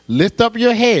 lift up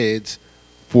your heads,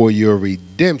 for your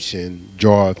redemption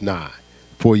draweth nigh.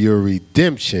 For your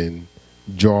redemption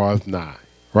draweth nigh.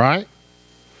 Right?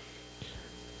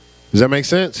 Does that make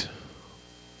sense?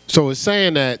 So it's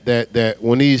saying that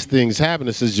when these things happen,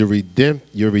 it says your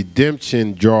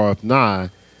redemption draweth nigh,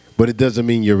 but it doesn't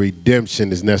mean your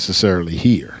redemption is necessarily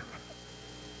here.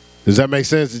 Does that make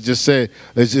sense? It just said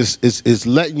it's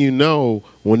letting you know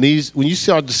when you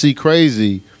start to see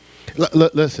crazy.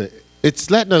 Listen,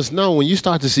 it's letting us know when you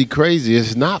start to see crazy,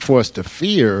 it's not for us to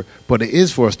fear, but it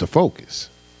is for us to focus.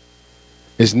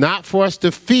 It's not for us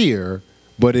to fear,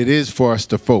 but it is for us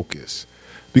to focus.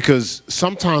 Because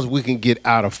sometimes we can get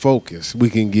out of focus. We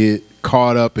can get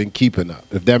caught up in keeping up.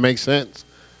 If that makes sense,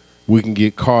 we can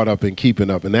get caught up in keeping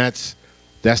up. And that's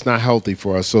not healthy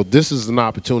for us. So this is an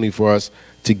opportunity for us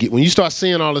to get, when you start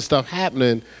seeing all this stuff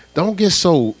happening, don't get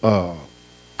so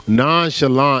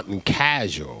nonchalant and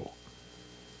casual.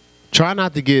 Try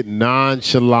not to get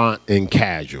nonchalant and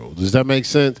casual. Does that make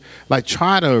sense? Like,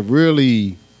 try to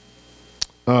really,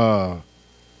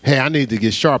 hey, I need to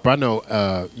get sharp. I know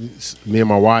me and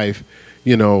my wife,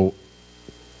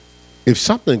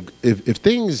 if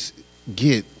things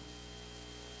get,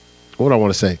 what do I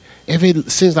want to say? If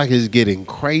it seems like it's getting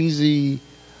crazy,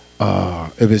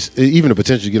 if it's even a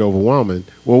potential to get overwhelming,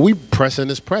 well, we press in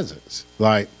His presence.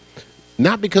 Like,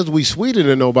 not because we sweeter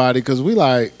than nobody, because we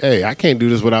like, hey, I can't do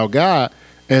this without God.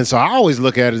 And so I always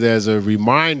look at it as a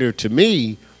reminder to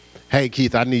me, hey,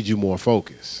 Keith, I need you more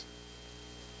focused.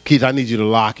 Keith, I need you to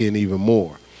lock in even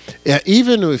more.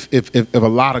 Even if a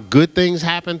lot of good things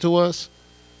happen to us,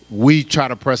 we try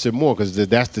to press it more because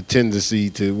that's the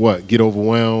tendency to get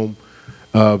overwhelmed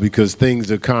because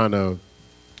things are kind of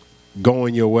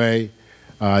going your way.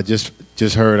 Just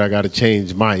heard I got to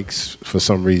change mics for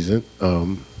some reason.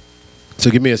 So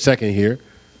give me a second here.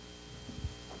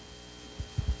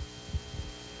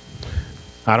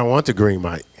 I don't want the green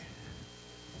mic.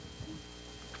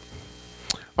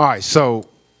 All right, so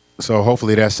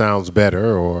hopefully that sounds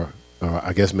better, or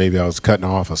I guess maybe I was cutting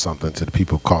off or something to the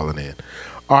people calling in.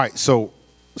 All right, so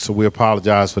we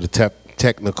apologize for the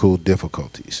technical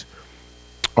difficulties.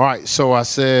 All right, so I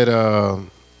said,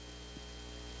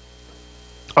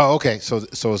 okay, so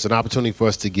it's an opportunity for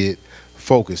us to get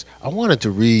focused. I wanted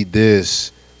to read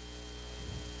this.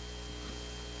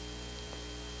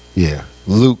 Yeah,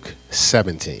 Luke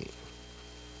 17.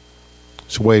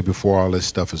 It's way before all this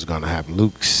stuff is going to happen.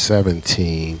 Luke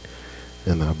 17,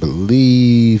 and I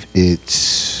believe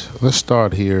let's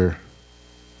start here.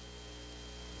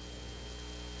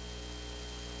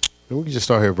 And we can just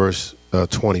start here, verse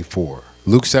 24.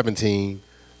 Luke 17,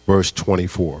 verse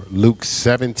 24. Luke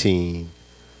 17,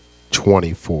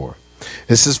 24.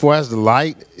 It says, for as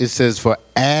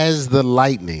the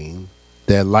lightning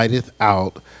that lighteth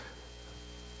out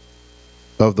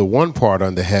of the one part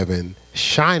under heaven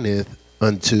shineth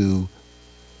unto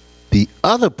the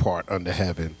other part under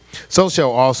heaven, so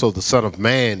shall also the Son of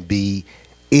Man be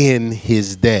in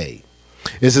his day.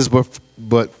 It says,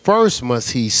 but first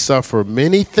must he suffer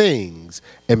many things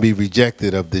and be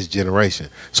rejected of this generation.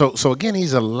 So again,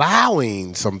 he's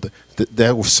allowing something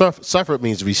that suffer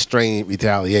means restraint,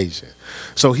 retaliation.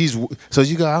 So you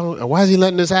go, why is he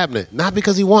letting this happen? Not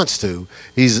because he wants to.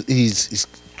 He's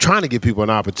trying to give people an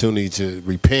opportunity to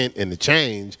repent and to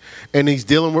change, and he's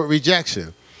dealing with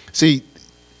rejection. See,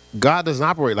 God doesn't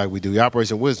operate like we do. He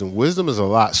operates in wisdom. Wisdom is a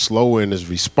lot slower in its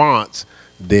response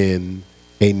than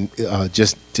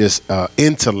just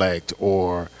intellect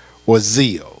or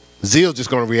zeal. Zeal just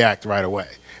going to react right away.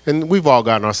 And we've all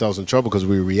gotten ourselves in trouble because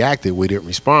we reacted. We didn't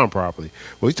respond properly.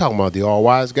 Well, we're talking about the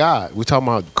all-wise God. We're talking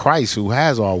about Christ, who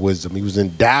has all wisdom. He was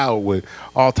endowed with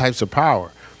all types of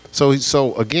power.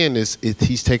 So again,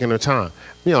 he's taking their time.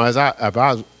 As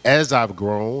I've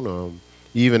grown,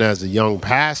 even as a young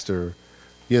pastor,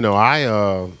 I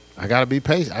got to be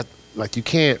patient. You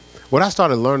can't. What I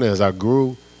started learning as I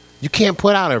grew, you can't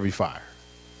put out every fire.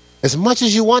 As much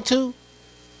as you want to,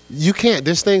 you can't.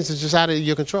 There's things that's just out of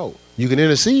your control. You can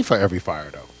intercede for every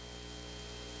fire, though.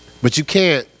 But you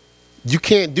can't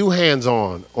do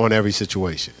hands-on on every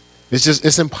situation.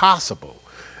 It's impossible.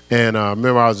 And I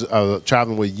remember I was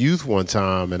traveling with youth one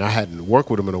time, and I hadn't worked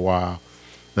with them in a while.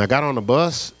 And I got on the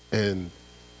bus, and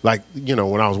when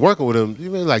I was working with them,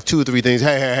 like 2 or 3 things.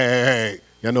 Hey,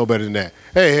 y'all know better than that.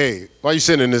 Hey, why you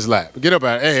sitting in this lap? Get up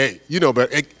out. Hey, you know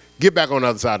better. Hey, get back on the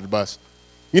other side of the bus.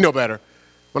 You know better.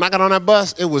 When I got on that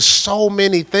bus, it was so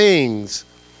many things.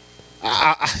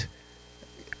 After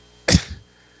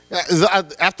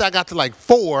I got to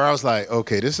 4, I was like,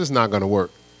 okay, this is not going to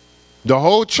work. The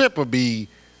whole trip would be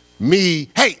me,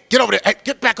 hey, get over there. Hey,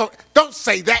 get back over. Don't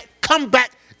say that. Come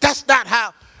back. That's not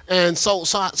how. And so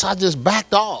I just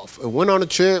backed off and went on a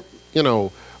trip,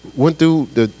 went through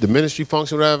the ministry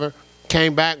function, whatever,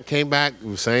 came back, it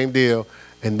was the same deal.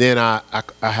 And then I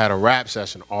had a rap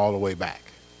session all the way back.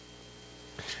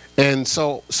 And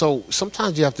so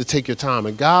sometimes you have to take your time,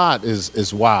 and God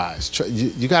is wise.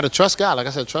 You got to trust God. Like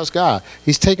I said, trust God.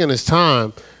 He's taking his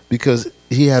time because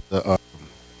he has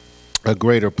a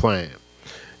greater plan.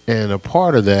 And a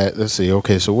part of that, let's see,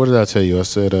 okay, so what did I tell you? I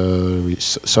said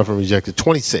suffering rejected.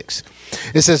 26.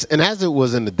 It says, and as it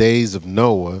was in the days of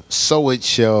Noah, so it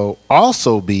shall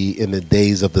also be in the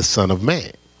days of the Son of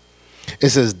Man. It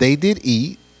says, they did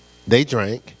eat, they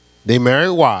drank, they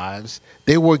married wives,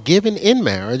 they were given in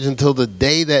marriage until the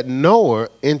day that Noah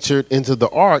entered into the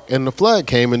ark and the flood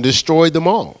came and destroyed them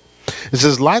all. It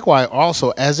says, likewise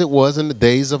also as it was in the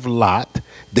days of Lot,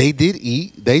 they did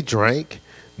eat, they drank,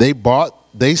 they bought,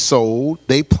 they sold,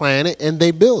 they planted, and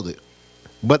they builded.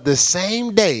 But the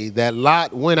same day that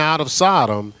Lot went out of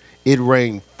Sodom, it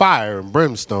rained fire and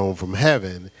brimstone from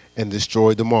heaven and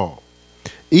destroyed them all.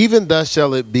 Even thus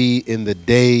shall it be in the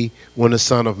day when the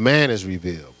Son of Man is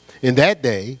revealed. In that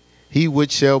day, he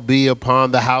which shall be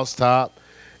upon the housetop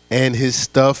and his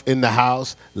stuff in the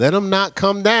house, let him not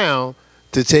come down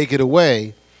to take it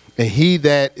away. And he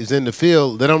that is in the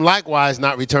field, let him likewise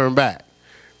not return back.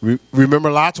 Remember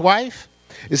Lot's wife?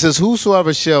 It says,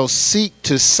 whosoever shall seek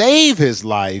to save his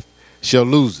life shall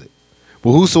lose it.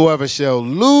 But whosoever shall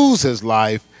lose his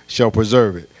life shall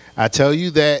preserve it. I tell you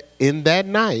that in that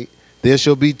night there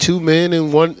shall be two men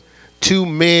in one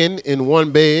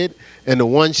bed, and the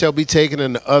one shall be taken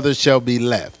and the other shall be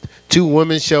left. Two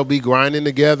women shall be grinding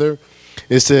together.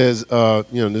 It says,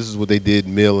 this is what they did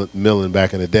milling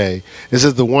back in the day. It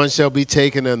says, the one shall be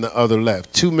taken and the other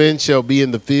left. Two men shall be in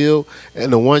the field,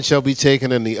 and the one shall be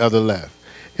taken and the other left.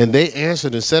 And they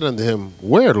answered and said unto him,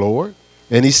 where, Lord?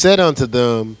 And he said unto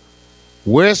them,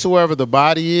 wheresoever the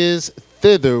body is,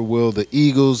 thither will the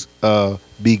eagles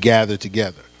be gathered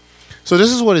together. So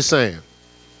this is what it's saying.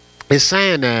 It's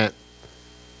saying that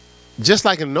just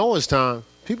like in Noah's time,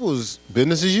 people's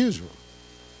business as usual.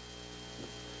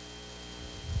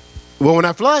 Well, when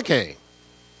that flood came,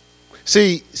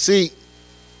 see,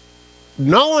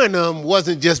 knowing them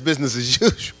wasn't just business as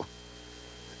usual.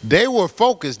 They were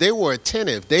focused. They were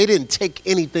attentive. They didn't take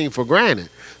anything for granted.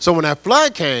 So when that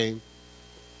flood came,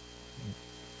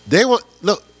 they were,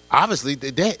 obviously,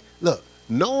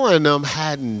 Noah and them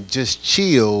hadn't just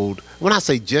chilled. When I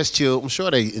say just chilled, I'm sure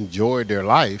they enjoyed their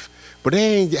life, but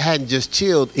they hadn't just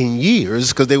chilled in years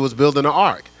because they was building an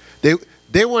ark.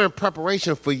 They were in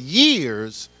preparation for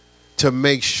years to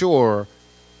make sure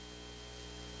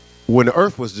when the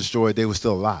earth was destroyed, they were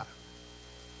still alive.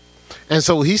 And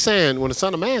so he's saying when the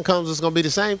Son of Man comes, it's going to be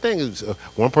the same thing.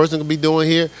 One person can be doing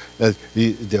here.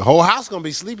 The whole house going to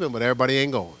be sleeping, but everybody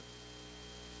ain't going.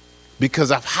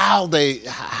 Because of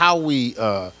how we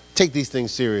take these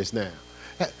things serious now.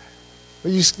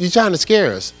 You're trying to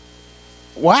scare us.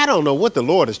 Well, I don't know what the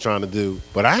Lord is trying to do,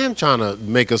 but I am trying to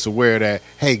make us aware that,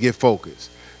 hey, get focused.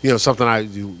 Something I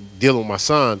do dealing with my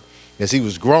son as he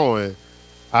was growing,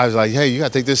 I was like, hey, you got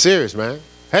to take this serious, man.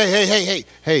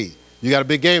 Hey, you got a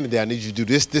big game today. I need you to do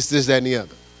this, that, and the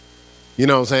other. You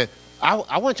know what I'm saying?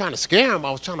 I wasn't trying to scare him.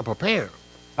 I was trying to prepare him.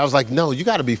 I was like, no, you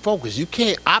got to be focused. You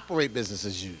can't operate business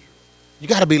as usual. You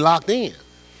got to be locked in.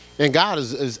 And God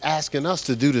is asking us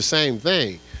to do the same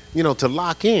thing, to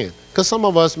lock in. Because some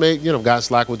of us got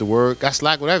slack with the word, got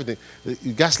slack with everything.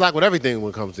 You got slack with everything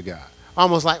when it comes to God.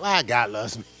 Almost like, God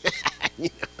loves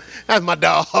me. That's my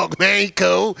dog, man. He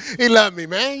cool. He love me,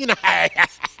 man.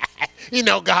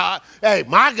 God. Hey,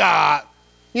 my God,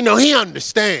 he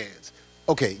understands.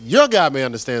 Okay, your God may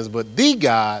understand, but the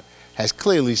God has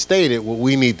clearly stated what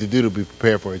we need to do to be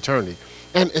prepared for eternity.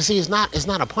 And see, it's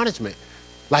not a punishment.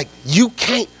 Like you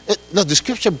can't, the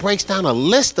scripture breaks down a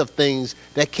list of things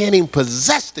that can't even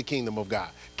possess the kingdom of God.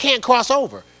 Can't cross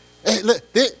over.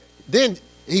 Then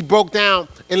he broke down,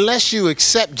 unless you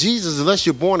accept Jesus, unless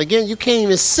you're born again, you can't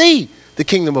even see the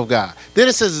kingdom of God. Then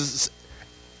it says,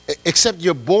 except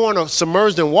you're born or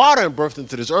submerged in water and birthed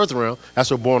into this earth realm.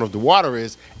 That's what born of the water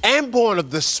is. And born of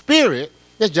the Spirit.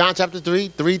 That's John chapter 3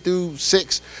 through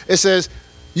 6. It says,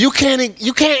 you can't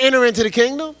enter into the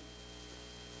kingdom.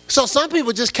 So some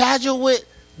people just casual with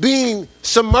being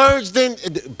submerged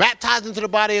baptized into the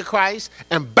body of Christ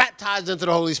and baptized into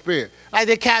the Holy Spirit. Like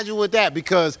they're casual with that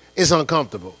because it's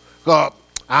uncomfortable. I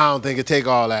don't think it take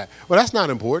all that. Well, that's not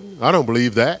important. I don't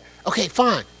believe that. Okay,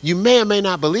 fine. You may or may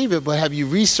not believe it, but have you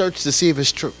researched to see if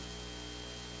it's true?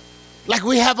 Like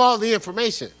we have all the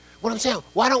information. What I'm saying,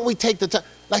 why don't we take the time?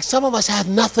 Like some of us have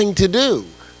nothing to do.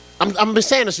 I'm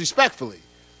saying this respectfully.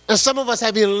 And some of us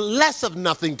have even less of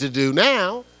nothing to do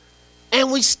now, and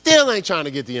we still ain't trying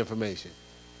to get the information.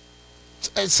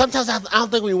 Sometimes I don't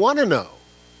think we want to know,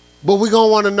 but we're going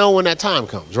to want to know when that time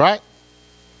comes, right?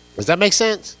 Does that make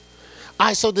sense? All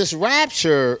right, so this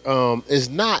rapture is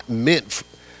not meant for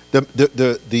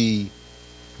the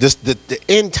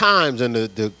end times and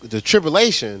the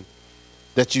tribulation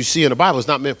that you see in the Bible is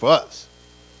not meant for us.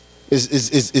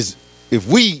 Is if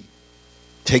we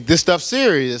take this stuff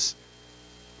serious,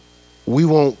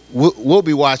 we'll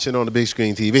be watching on the big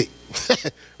screen TV,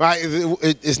 right?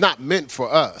 It's not meant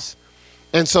for us,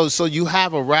 and so you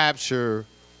have a rapture,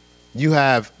 you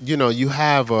have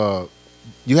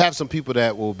some people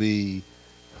that will be.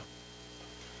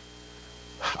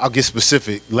 I'll get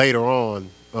specific later on,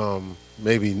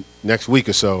 maybe next week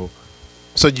or so.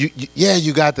 So you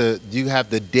have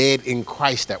the dead in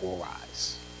Christ that will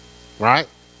rise, right?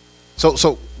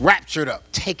 So raptured up,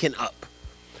 taken up,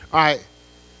 all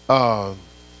right.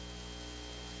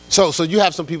 So you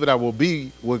have some people that will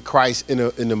be with Christ in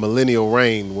the millennial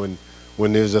reign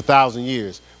when there's 1,000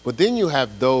 years. But then you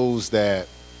have those that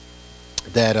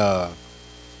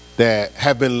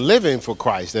have been living for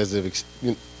Christ as if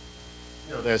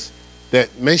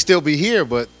that may still be here,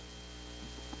 but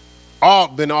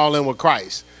been all in with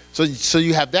Christ. So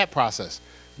you have that process.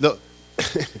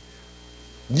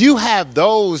 You have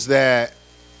those that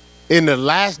in the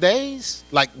last days,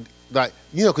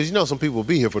 because some people will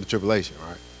be here for the tribulation,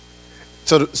 right?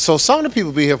 So some of the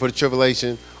people be here for the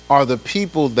tribulation are the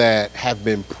people that have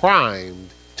been primed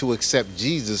to accept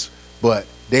Jesus, but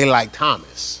they like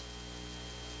Thomas.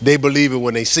 They believe it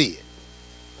when they see it.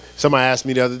 Somebody asked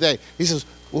me the other day, he says,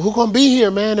 well, who's going to be here,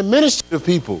 man, and minister to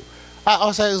people?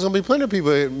 I said, there's going to be plenty of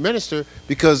people that minister,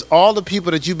 because all the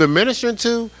people that you've been ministering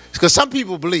to, because some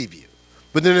people believe you.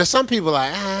 But then there's some people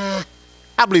like, I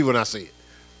believe when I see it.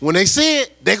 When they see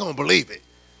it, they're going to believe it.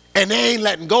 And they ain't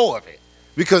letting go of it.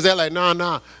 Because they're like,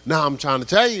 nah, I'm trying to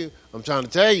tell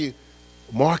you.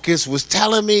 Marcus was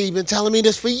telling me, he's been telling me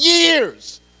this for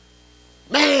years.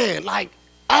 Man,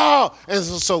 and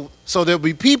so there'll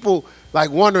be people like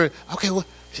wondering, okay, what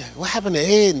happened to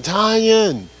Ed and Tanya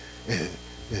and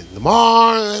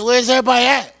Lamar? Where's everybody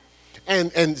at?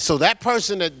 And so that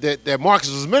person that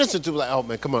Marcus was ministering to was like, oh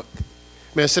man, come on.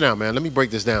 Man, sit down, man. Let me break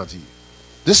this down to you.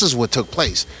 This is what took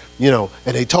place, and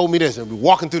they told me this, and we're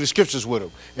walking through the scriptures with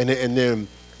them, and then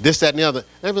this, that, and the other. And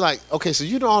they'd be like, okay, so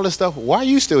you know all this stuff. Why are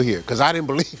you still here? Because I didn't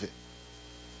believe it.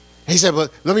 He said,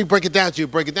 but let me break it down to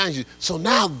you. So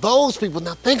now those people,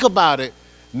 now think about it,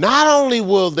 not only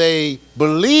will they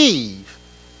believe,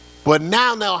 but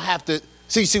now they'll have to,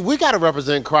 see, we got to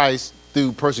represent Christ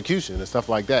through persecution and stuff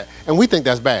like that. And we think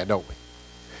that's bad, don't we?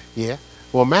 Yeah.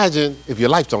 Well, imagine if your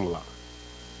life's on the line.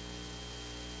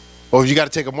 Or if you got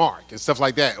to take a mark and stuff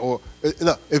like that. Or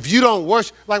look, if you don't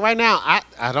worship, like right now,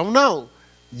 I don't know.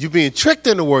 You're being tricked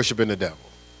into worshiping the devil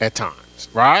at times,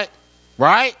 right?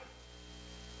 Right?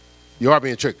 You are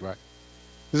being tricked, right?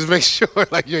 Just make sure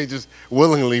like you ain't just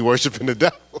willingly worshiping the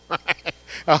devil. Right?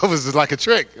 That was just like a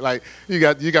trick. Like you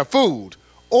got fooled.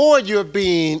 Or you're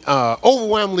being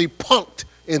overwhelmingly punked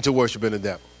into worshiping the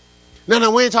devil.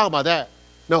 No, we ain't talking about that.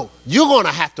 No, you're going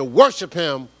to have to worship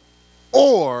him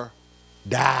or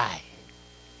die.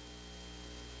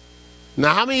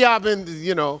 Now, how many of y'all been,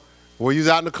 when you was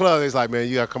out in the club, it's like, man,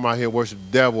 you got to come out here and worship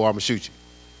the devil or I'm going to shoot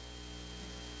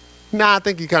you. Nah, I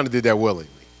think you kind of did that willingly,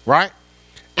 right?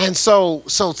 And so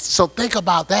think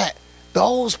about that.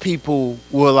 Those people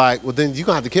were like, well, then you're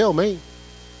going to have to kill me.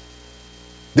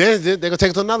 Then they're going to take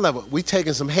it to another level. We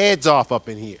taking some heads off up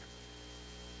in here.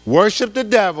 Worship the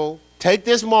devil, take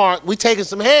this mark, we taking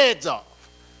some heads off.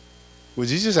 Well,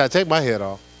 Jesus had to take my head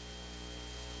off.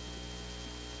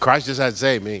 Christ just had to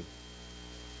save me.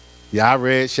 Yeah, I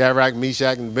read Shadrach,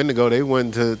 Meshach, and Abednego. They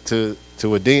went to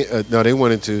a den. They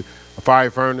went into a fiery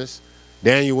furnace.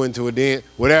 Daniel went into a den.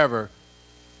 Whatever.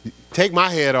 Take my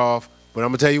head off. But I'm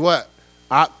gonna tell you what.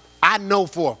 I know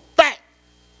for a fact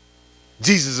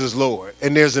Jesus is Lord,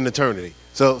 and there's an eternity.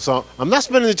 So I'm not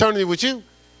spending eternity with you.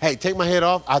 Hey, take my head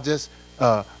off.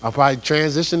 I'll probably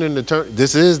transition in eternity.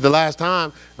 This is the last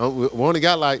time. We only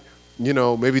got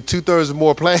maybe 2/3 or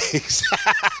more plagues.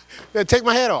 Yeah, take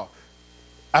my head off.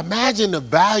 Imagine the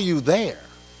value there.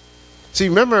 See,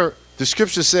 remember the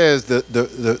scripture says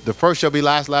the first shall be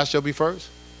last, last shall be first.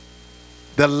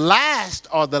 The last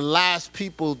are the last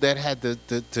people that had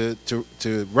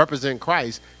to represent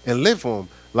Christ and live for him.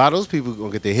 A lot of those people are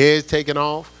going to get their heads taken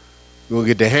off. They're going to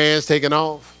get their hands taken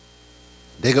off.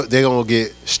 They're going to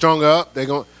get strung up.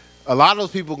 A lot of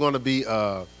those people are going to be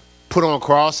put on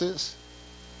crosses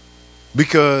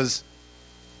because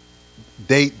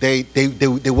they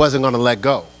wasn't going to let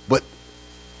go. But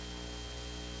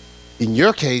in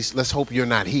your case, let's hope you're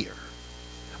not here.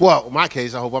 Well, in my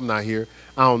case, I hope I'm not here.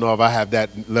 I don't know if I have that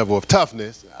level of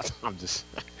toughness. I'm just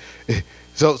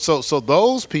so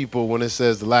those people, when it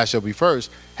says the last shall be first,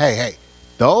 hey,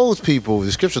 those people,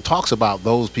 the scripture talks about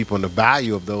those people and the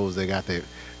value of those that got their,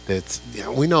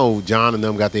 we know John and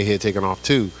them got their head taken off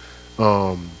too.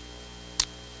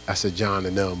 I said John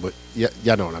and them, but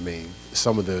y'all know what I mean.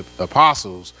 Some of the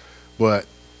apostles, but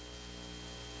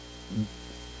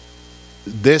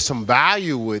there's some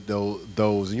value with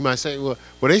those. You might say, well,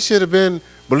 they should have been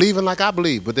believing like I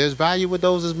believe, but there's value with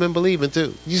those that's been believing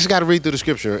too. You just got to read through the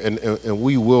scripture, and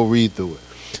we will read through it.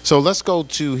 So let's go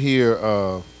to here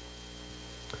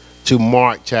to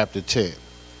Mark chapter 10.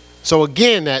 So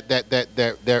again,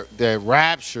 that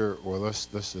rapture, or let's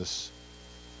just,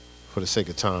 for the sake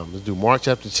of time, let's do Mark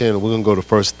chapter 10, and we're going to go to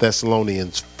 1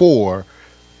 Thessalonians 4,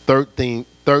 13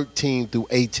 through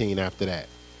 18 after that.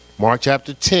 Mark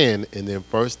chapter 10, and then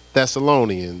 1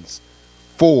 Thessalonians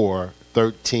 4,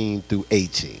 13 through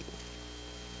 18.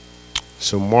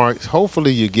 So Mark,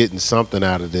 hopefully you're getting something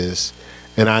out of this.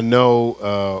 And I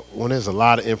know when there's a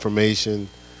lot of information,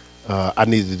 I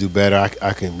need to do better.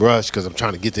 I can rush because I'm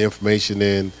trying to get the information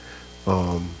in,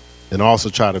 and also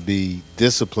try to be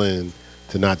disciplined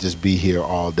to not just be here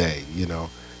all day. You know,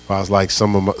 if I was like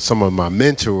some of my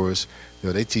mentors,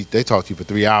 you know, they talk to you for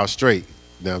 3 hours straight.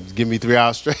 Now give me 3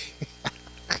 hours straight.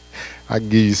 I can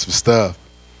give you some stuff.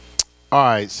 All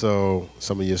right, so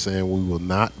some of you are saying we will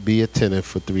not be attentive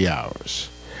for 3 hours.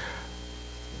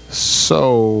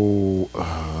 So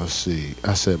let's see.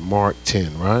 I said Mark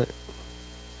 10, right?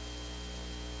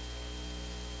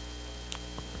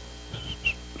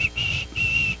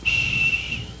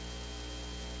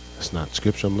 That's not the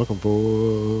scripture I'm looking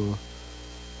for.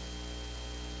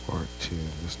 Mark 10,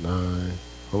 that's 9.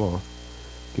 Hold on.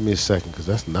 Give me a second, because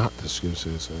that's not the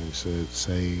scripture. So he said,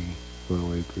 say, going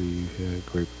away, grieve, had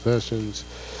great possessions.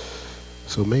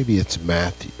 So maybe it's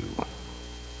Matthew.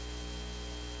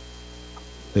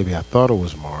 Maybe I thought it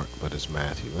was Mark, but it's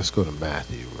Matthew. Let's go to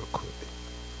Matthew real quick.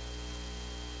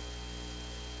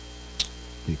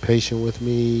 Be patient with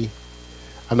me.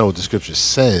 I know what the scripture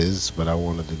says, but I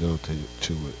wanted to go to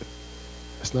it.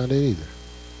 That's not it either.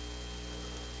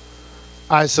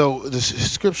 All right, so the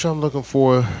scripture I'm looking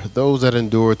for, those that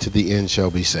endure to the end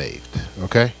shall be saved.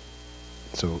 Okay?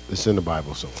 So it's in the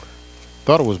Bible somewhere.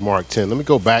 Thought it was Mark 10. Let me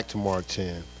go back to Mark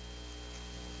 10.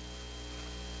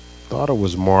 Thought it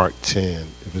was Mark 10.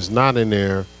 If it's not in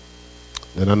there,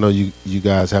 then I know you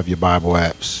guys have your Bible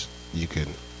apps. You can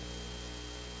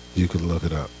look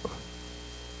it up.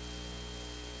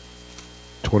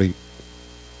 20.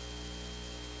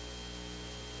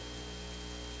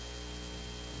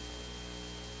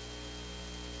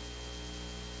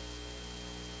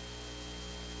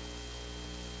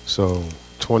 So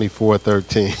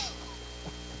 24:13.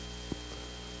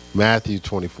 Matthew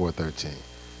 24:13.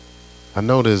 I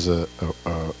know there's a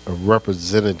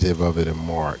representative of it in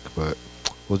Mark, but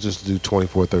we'll just do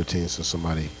 24:13 since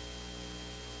somebody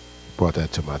brought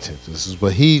that to my attention. This is,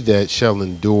 but he that shall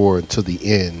endure until the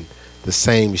end, the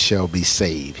same shall be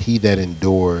saved. He that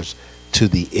endures to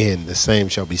the end, the same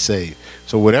shall be saved.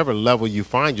 So whatever level you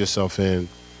find yourself in,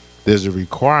 there's a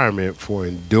requirement for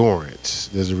endurance.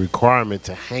 There's a requirement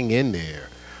to hang in there.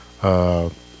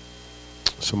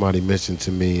 Somebody mentioned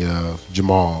to me,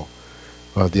 Jamal,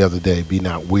 the other day, be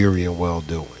not weary in well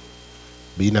doing.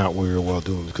 Be not weary in well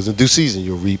doing. Because in due season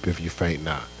you'll reap if you faint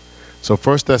not. So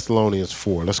 1 Thessalonians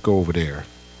 4, let's go over there.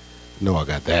 No, I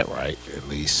got that right, at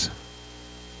least.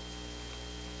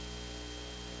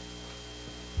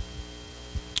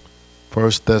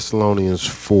 First Thessalonians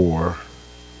 4.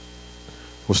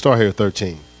 We'll start here at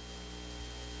 13.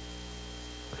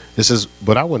 It says,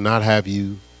 but I would not have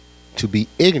you to be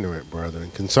ignorant,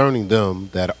 brethren, concerning them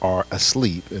that are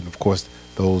asleep, and of course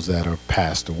those that are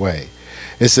passed away.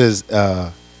 It says,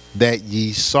 that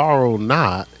ye sorrow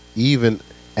not, even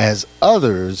as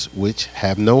others which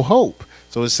have no hope.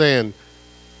 So it's saying,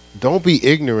 don't be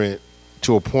ignorant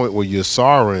to a point where you're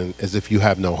sorrowing as if you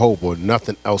have no hope or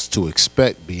nothing else to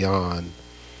expect beyond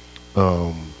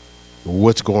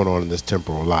what's going on in this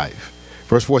temporal life.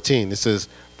 Verse 14, it says,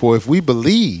 for if we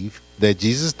believe that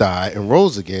Jesus died and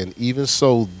rose again, even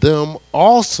so them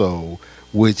also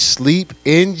which sleep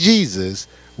in Jesus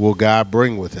will God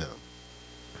bring with him.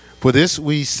 For this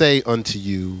we say unto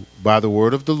you by the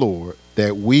word of the Lord,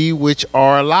 that we which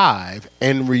are alive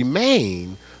and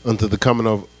remain unto the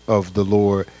coming of the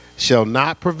Lord shall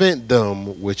not prevent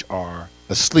them which are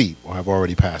asleep or have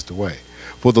already passed away.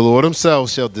 For the Lord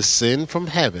himself shall descend from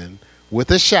heaven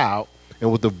with a shout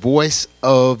and with the voice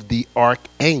of the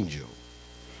archangel,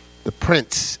 the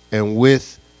prince, and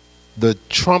with the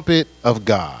trumpet of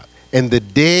God. And the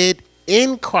dead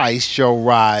in Christ shall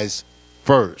rise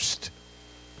first.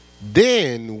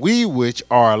 Then we which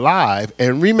are alive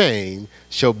and remain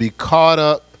shall be caught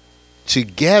up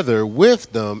together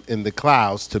with them in the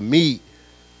clouds to meet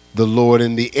the Lord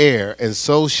in the air, and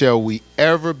so shall we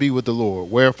ever be with the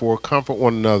Lord. Wherefore, comfort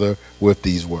one another with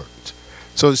these words.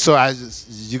 So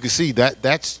as you can see,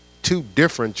 that's two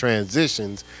different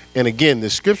transitions. And again, the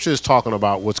scripture is talking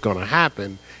about what's going to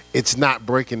happen. It's not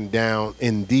breaking down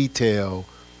in detail.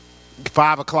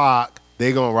 5 o'clock,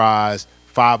 they're going to rise.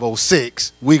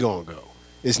 5:06, we going to go.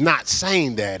 It's not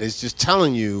saying that. It's just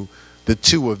telling you the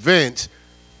two events.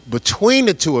 Between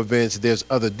the two events, there's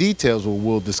other details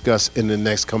we'll discuss in the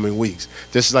next coming weeks.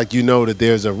 Just like you know that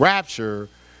there's a rapture,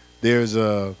 there's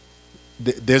a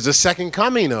second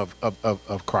coming of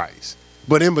Christ.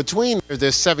 But in between,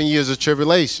 there's 7 years of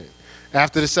tribulation.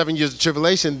 After the 7 years of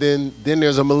tribulation, then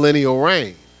there's a millennial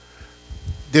reign.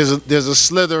 There's a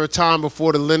slither of time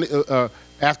before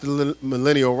after the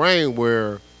millennial reign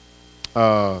where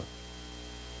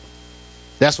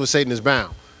that's when Satan is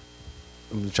bound.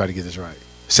 I'm going to try to get this right.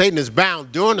 Satan is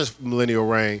bound during this millennial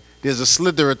reign. There's a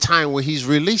slither of time where he's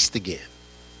released again.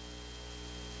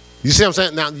 You see what I'm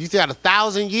saying? Now, you got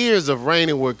 1,000 years of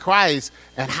reigning with Christ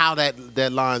and how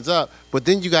that lines up. But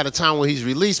then you got a time when he's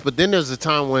released. But then there's a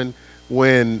time when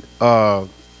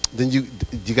then you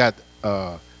got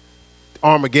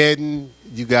Armageddon.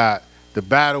 You got the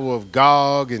battle of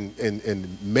Gog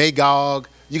and Magog.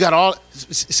 You got all.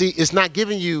 See, it's not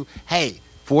giving you, hey,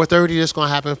 4:30 this gonna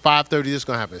happen, 5:30 this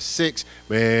gonna happen, 6,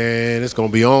 man, it's gonna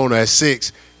be on at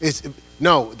 6.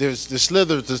 No, there's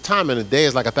slithers, there's time in a day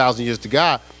is like 1,000 years to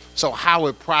God. So how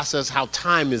it processes, how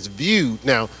time is viewed.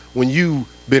 Now, when you've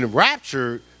been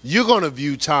raptured, you're gonna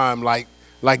view time like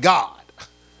God.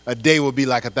 A day will be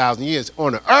like 1,000 years.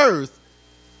 On the earth,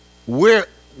 we're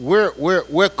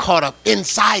caught up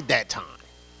inside that time.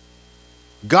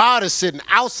 God is sitting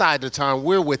outside the time.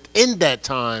 We're within that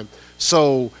time.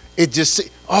 So it just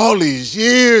all these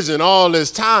years and all this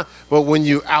time. But when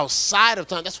you're outside of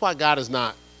time, that's why God is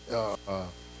not,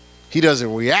 he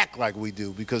doesn't react like we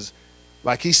do, because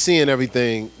like he's seeing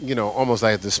everything, almost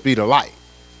like at the speed of light,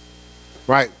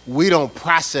 right? We don't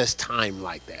process time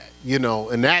like that,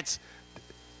 and that's,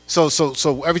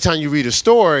 so every time you read a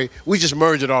story, we just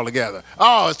merge it all together.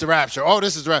 Oh, it's the rapture. Oh,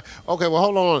 this is the rapture. Okay, well,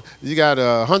 hold on. You got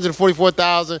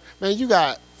 144,000. Man, you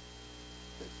got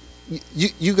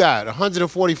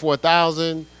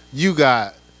 144,000. You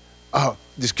got,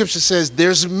 the scripture says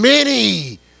there's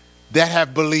many that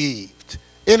have believed.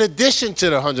 In addition to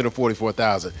the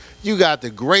 144,000, you got the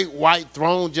great white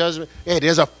throne judgment. Yeah,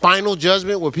 there's a final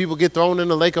judgment where people get thrown in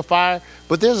the lake of fire.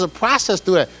 But there's a process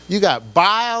through that. You got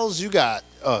vials, you got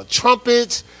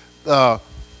trumpets. Again,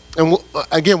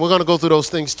 we're going to go through those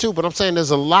things too. But I'm saying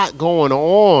there's a lot going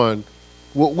on.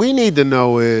 What we need to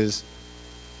know is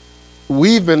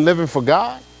we've been living for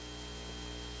God.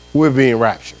 We're being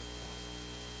raptured.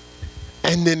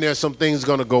 And then there's some things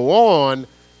going to go on,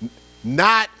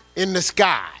 not in the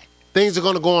sky. Things are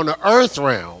going to go on the earth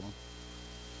realm.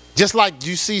 Just like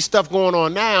you see stuff going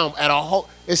on now at a whole,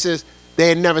 it says they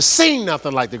had never seen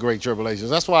nothing like the Great Tribulations.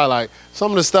 That's why, like,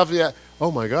 some of the stuff,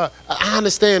 oh my God. I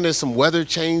understand there's some weather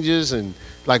changes and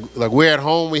like we're at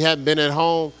home, we haven't been at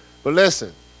home. But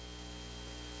listen,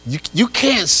 you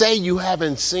can't say you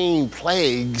haven't seen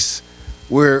plagues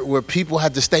where people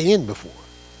had to stay in before.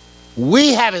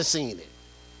 We haven't seen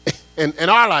it in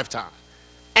our lifetime.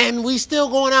 And we still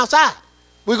going outside.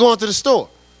 We're going to the store.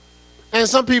 And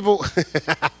some people,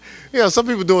 some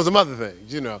people doing some other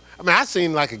things, I mean, I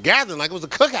seen like a gathering, like it was a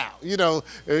cookout,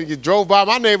 You drove by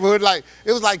my neighborhood, like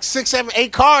it was like 6, 7,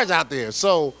 8 cars out there.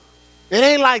 So it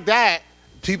ain't like that.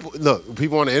 People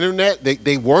on the internet,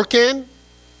 they working.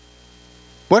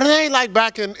 But it ain't like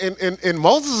back in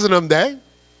Moses and them day.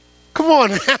 Come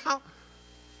on now.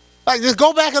 Like, just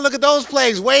go back and look at those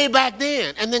plagues way back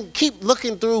then. And then keep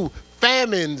looking through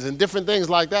famines and different things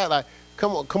like that. Like,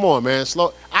 come on, man,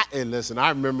 slow. And listen, I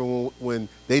remember when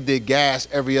they did gas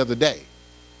every other day.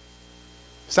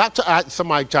 Stop.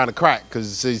 Somebody trying to crack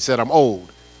because he said I'm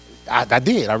old. I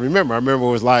did. I remember. It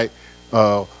was like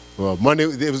Monday.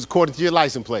 It was according to your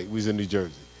license plate. We was in New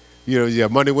Jersey. Yeah,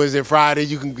 Monday, Wednesday, and Friday.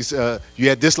 You can. You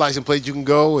had this license plate. You can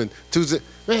go, and Tuesday.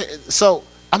 Man, so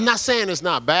I'm not saying it's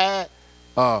not bad,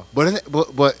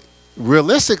 but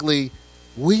realistically,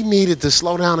 we needed to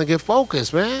slow down and get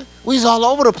focused, man. We was all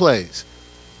over the place.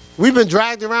 We've been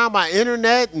dragged around by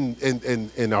internet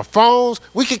and our phones.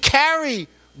 We could carry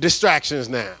distractions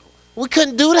now. We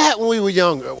couldn't do that when we were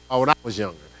younger, or when I was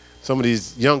younger. Some of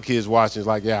these young kids watching is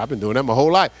like, yeah, I've been doing that my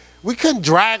whole life. We couldn't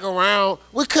drag around.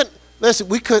 We could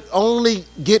only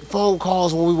get phone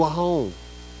calls when we were home.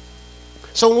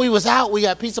 So when we was out, we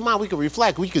got peace of mind. We could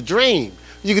reflect. We could dream.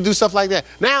 You can do stuff like that.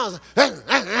 Now,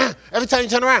 every time you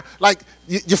turn around, like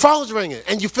your phone's ringing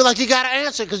and you feel like you got to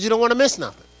answer because you don't want to miss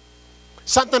nothing.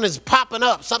 Something is popping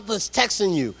up. Something's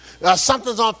texting you.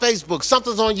 Something's on Facebook.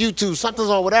 Something's on YouTube. Something's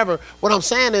on whatever. What I'm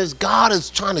saying is God is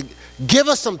trying to give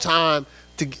us some time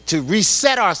to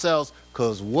reset ourselves,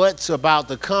 because what's about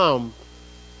to come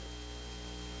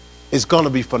is going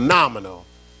to be phenomenal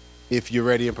if you're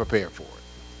ready and prepared for it.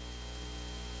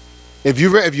 If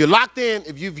you're locked in,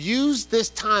 if you've used this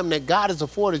time that God has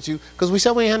afforded you, because we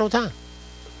said we ain't had no time.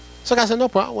 So God said, no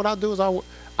problem. What I'll do is I'll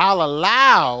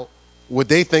allow what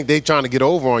they think they're trying to get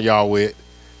over on y'all with,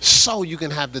 so you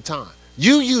can have the time.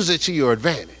 You use it to your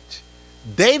advantage.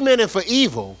 They meant it for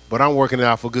evil, but I'm working it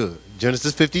out for good.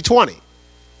 Genesis 50:20.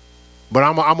 But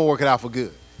I'm gonna work it out for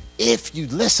good. If you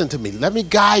listen to me, let me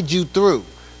guide you through.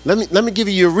 Let me give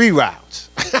you your reroutes.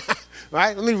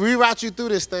 Right? Let me reroute you through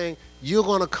this thing. You're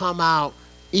gonna come out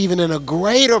even in a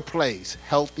greater place,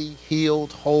 healthy,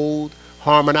 healed, whole,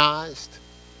 harmonized.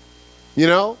 You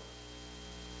know?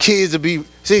 Kids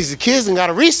the kids ain't got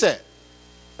to reset.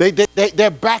 They're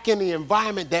back in the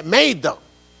environment that made them,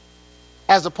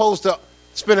 as opposed to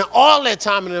spending all their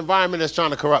time in an environment that's trying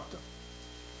to corrupt them.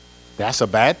 That's a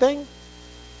bad thing?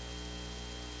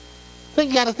 I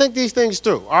think you got to think these things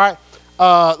through, all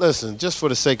right? Listen, just for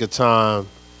the sake of time,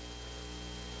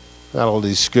 got all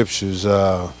these scriptures.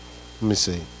 Let me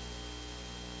see.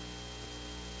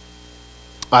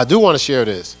 I do want to share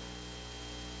this.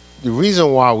 The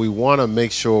reason why we want to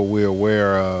make sure we're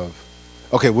aware of,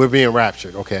 okay, we're being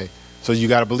raptured, okay? So you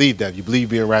got to believe that. You believe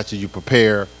being raptured, you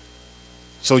prepare,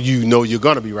 so you know you're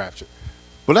going to be raptured.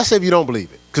 But let's say if you don't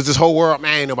believe it, because this whole world,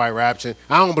 man, ain't nobody raptured.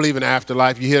 I don't believe in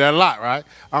afterlife. You hear that a lot, right?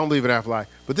 I don't believe in afterlife.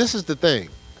 But this is the thing.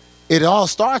 It all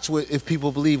starts with if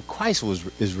people believe Christ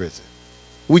is risen.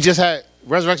 We just had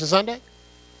Resurrection Sunday.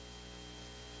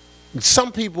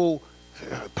 Some people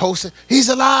posting, he's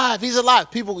alive, he's alive.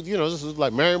 People, you know, this is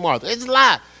like Mary and Martha, he's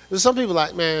alive. There's some people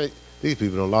like, man, these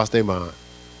people done lost their mind.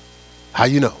 How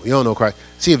you know? You don't know Christ.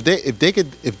 See, if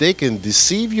they can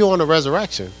deceive you on the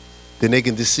resurrection, then they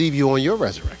can deceive you on your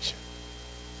resurrection.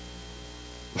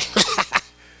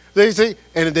 They see,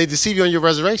 and if they deceive you on your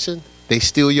resurrection, they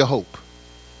steal your hope.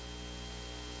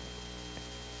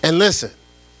 And listen,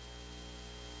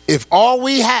 if all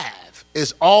we have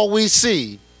is all we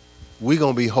see, we're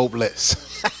going to be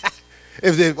hopeless.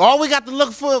 if all we got to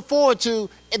look forward to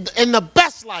in the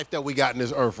best life that we got in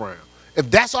this earth realm, if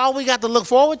that's all we got to look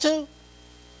forward to,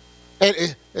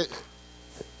 it's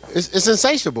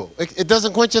insatiable. It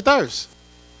doesn't quench your thirst.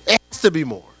 It has to be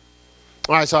more.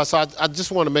 All right, so I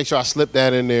just want to make sure I slip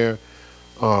that in there.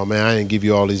 Oh, man, I didn't give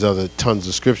you all these other tons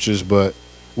of scriptures, but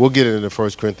we'll get it into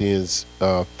 1 Corinthians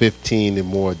 15 in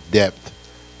more depth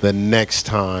the next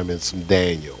time in some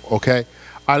Daniel, okay?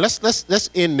 All right, let's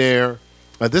end there.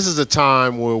 This is a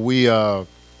time where we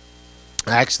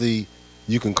actually,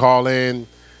 you can call in,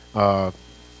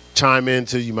 chime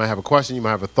into, you might have a question, you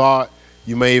might have a thought,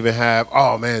 you may even have,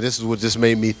 oh man, this is what just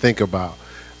made me think about.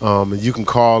 And you can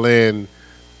call in.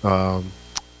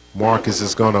 Marcus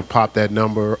is going to pop that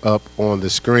number up on the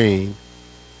screen.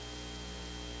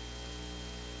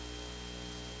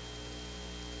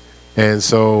 And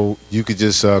so you could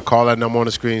just call that number on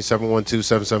the screen,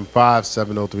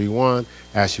 712-775-7031.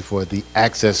 Ask you for the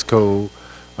access code,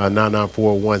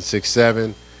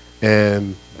 994167.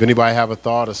 And if anybody have a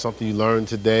thought or something you learned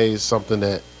today, something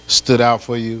that stood out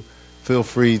for you, feel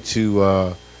free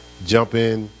to jump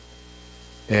in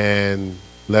and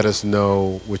let us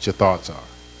know what your thoughts are.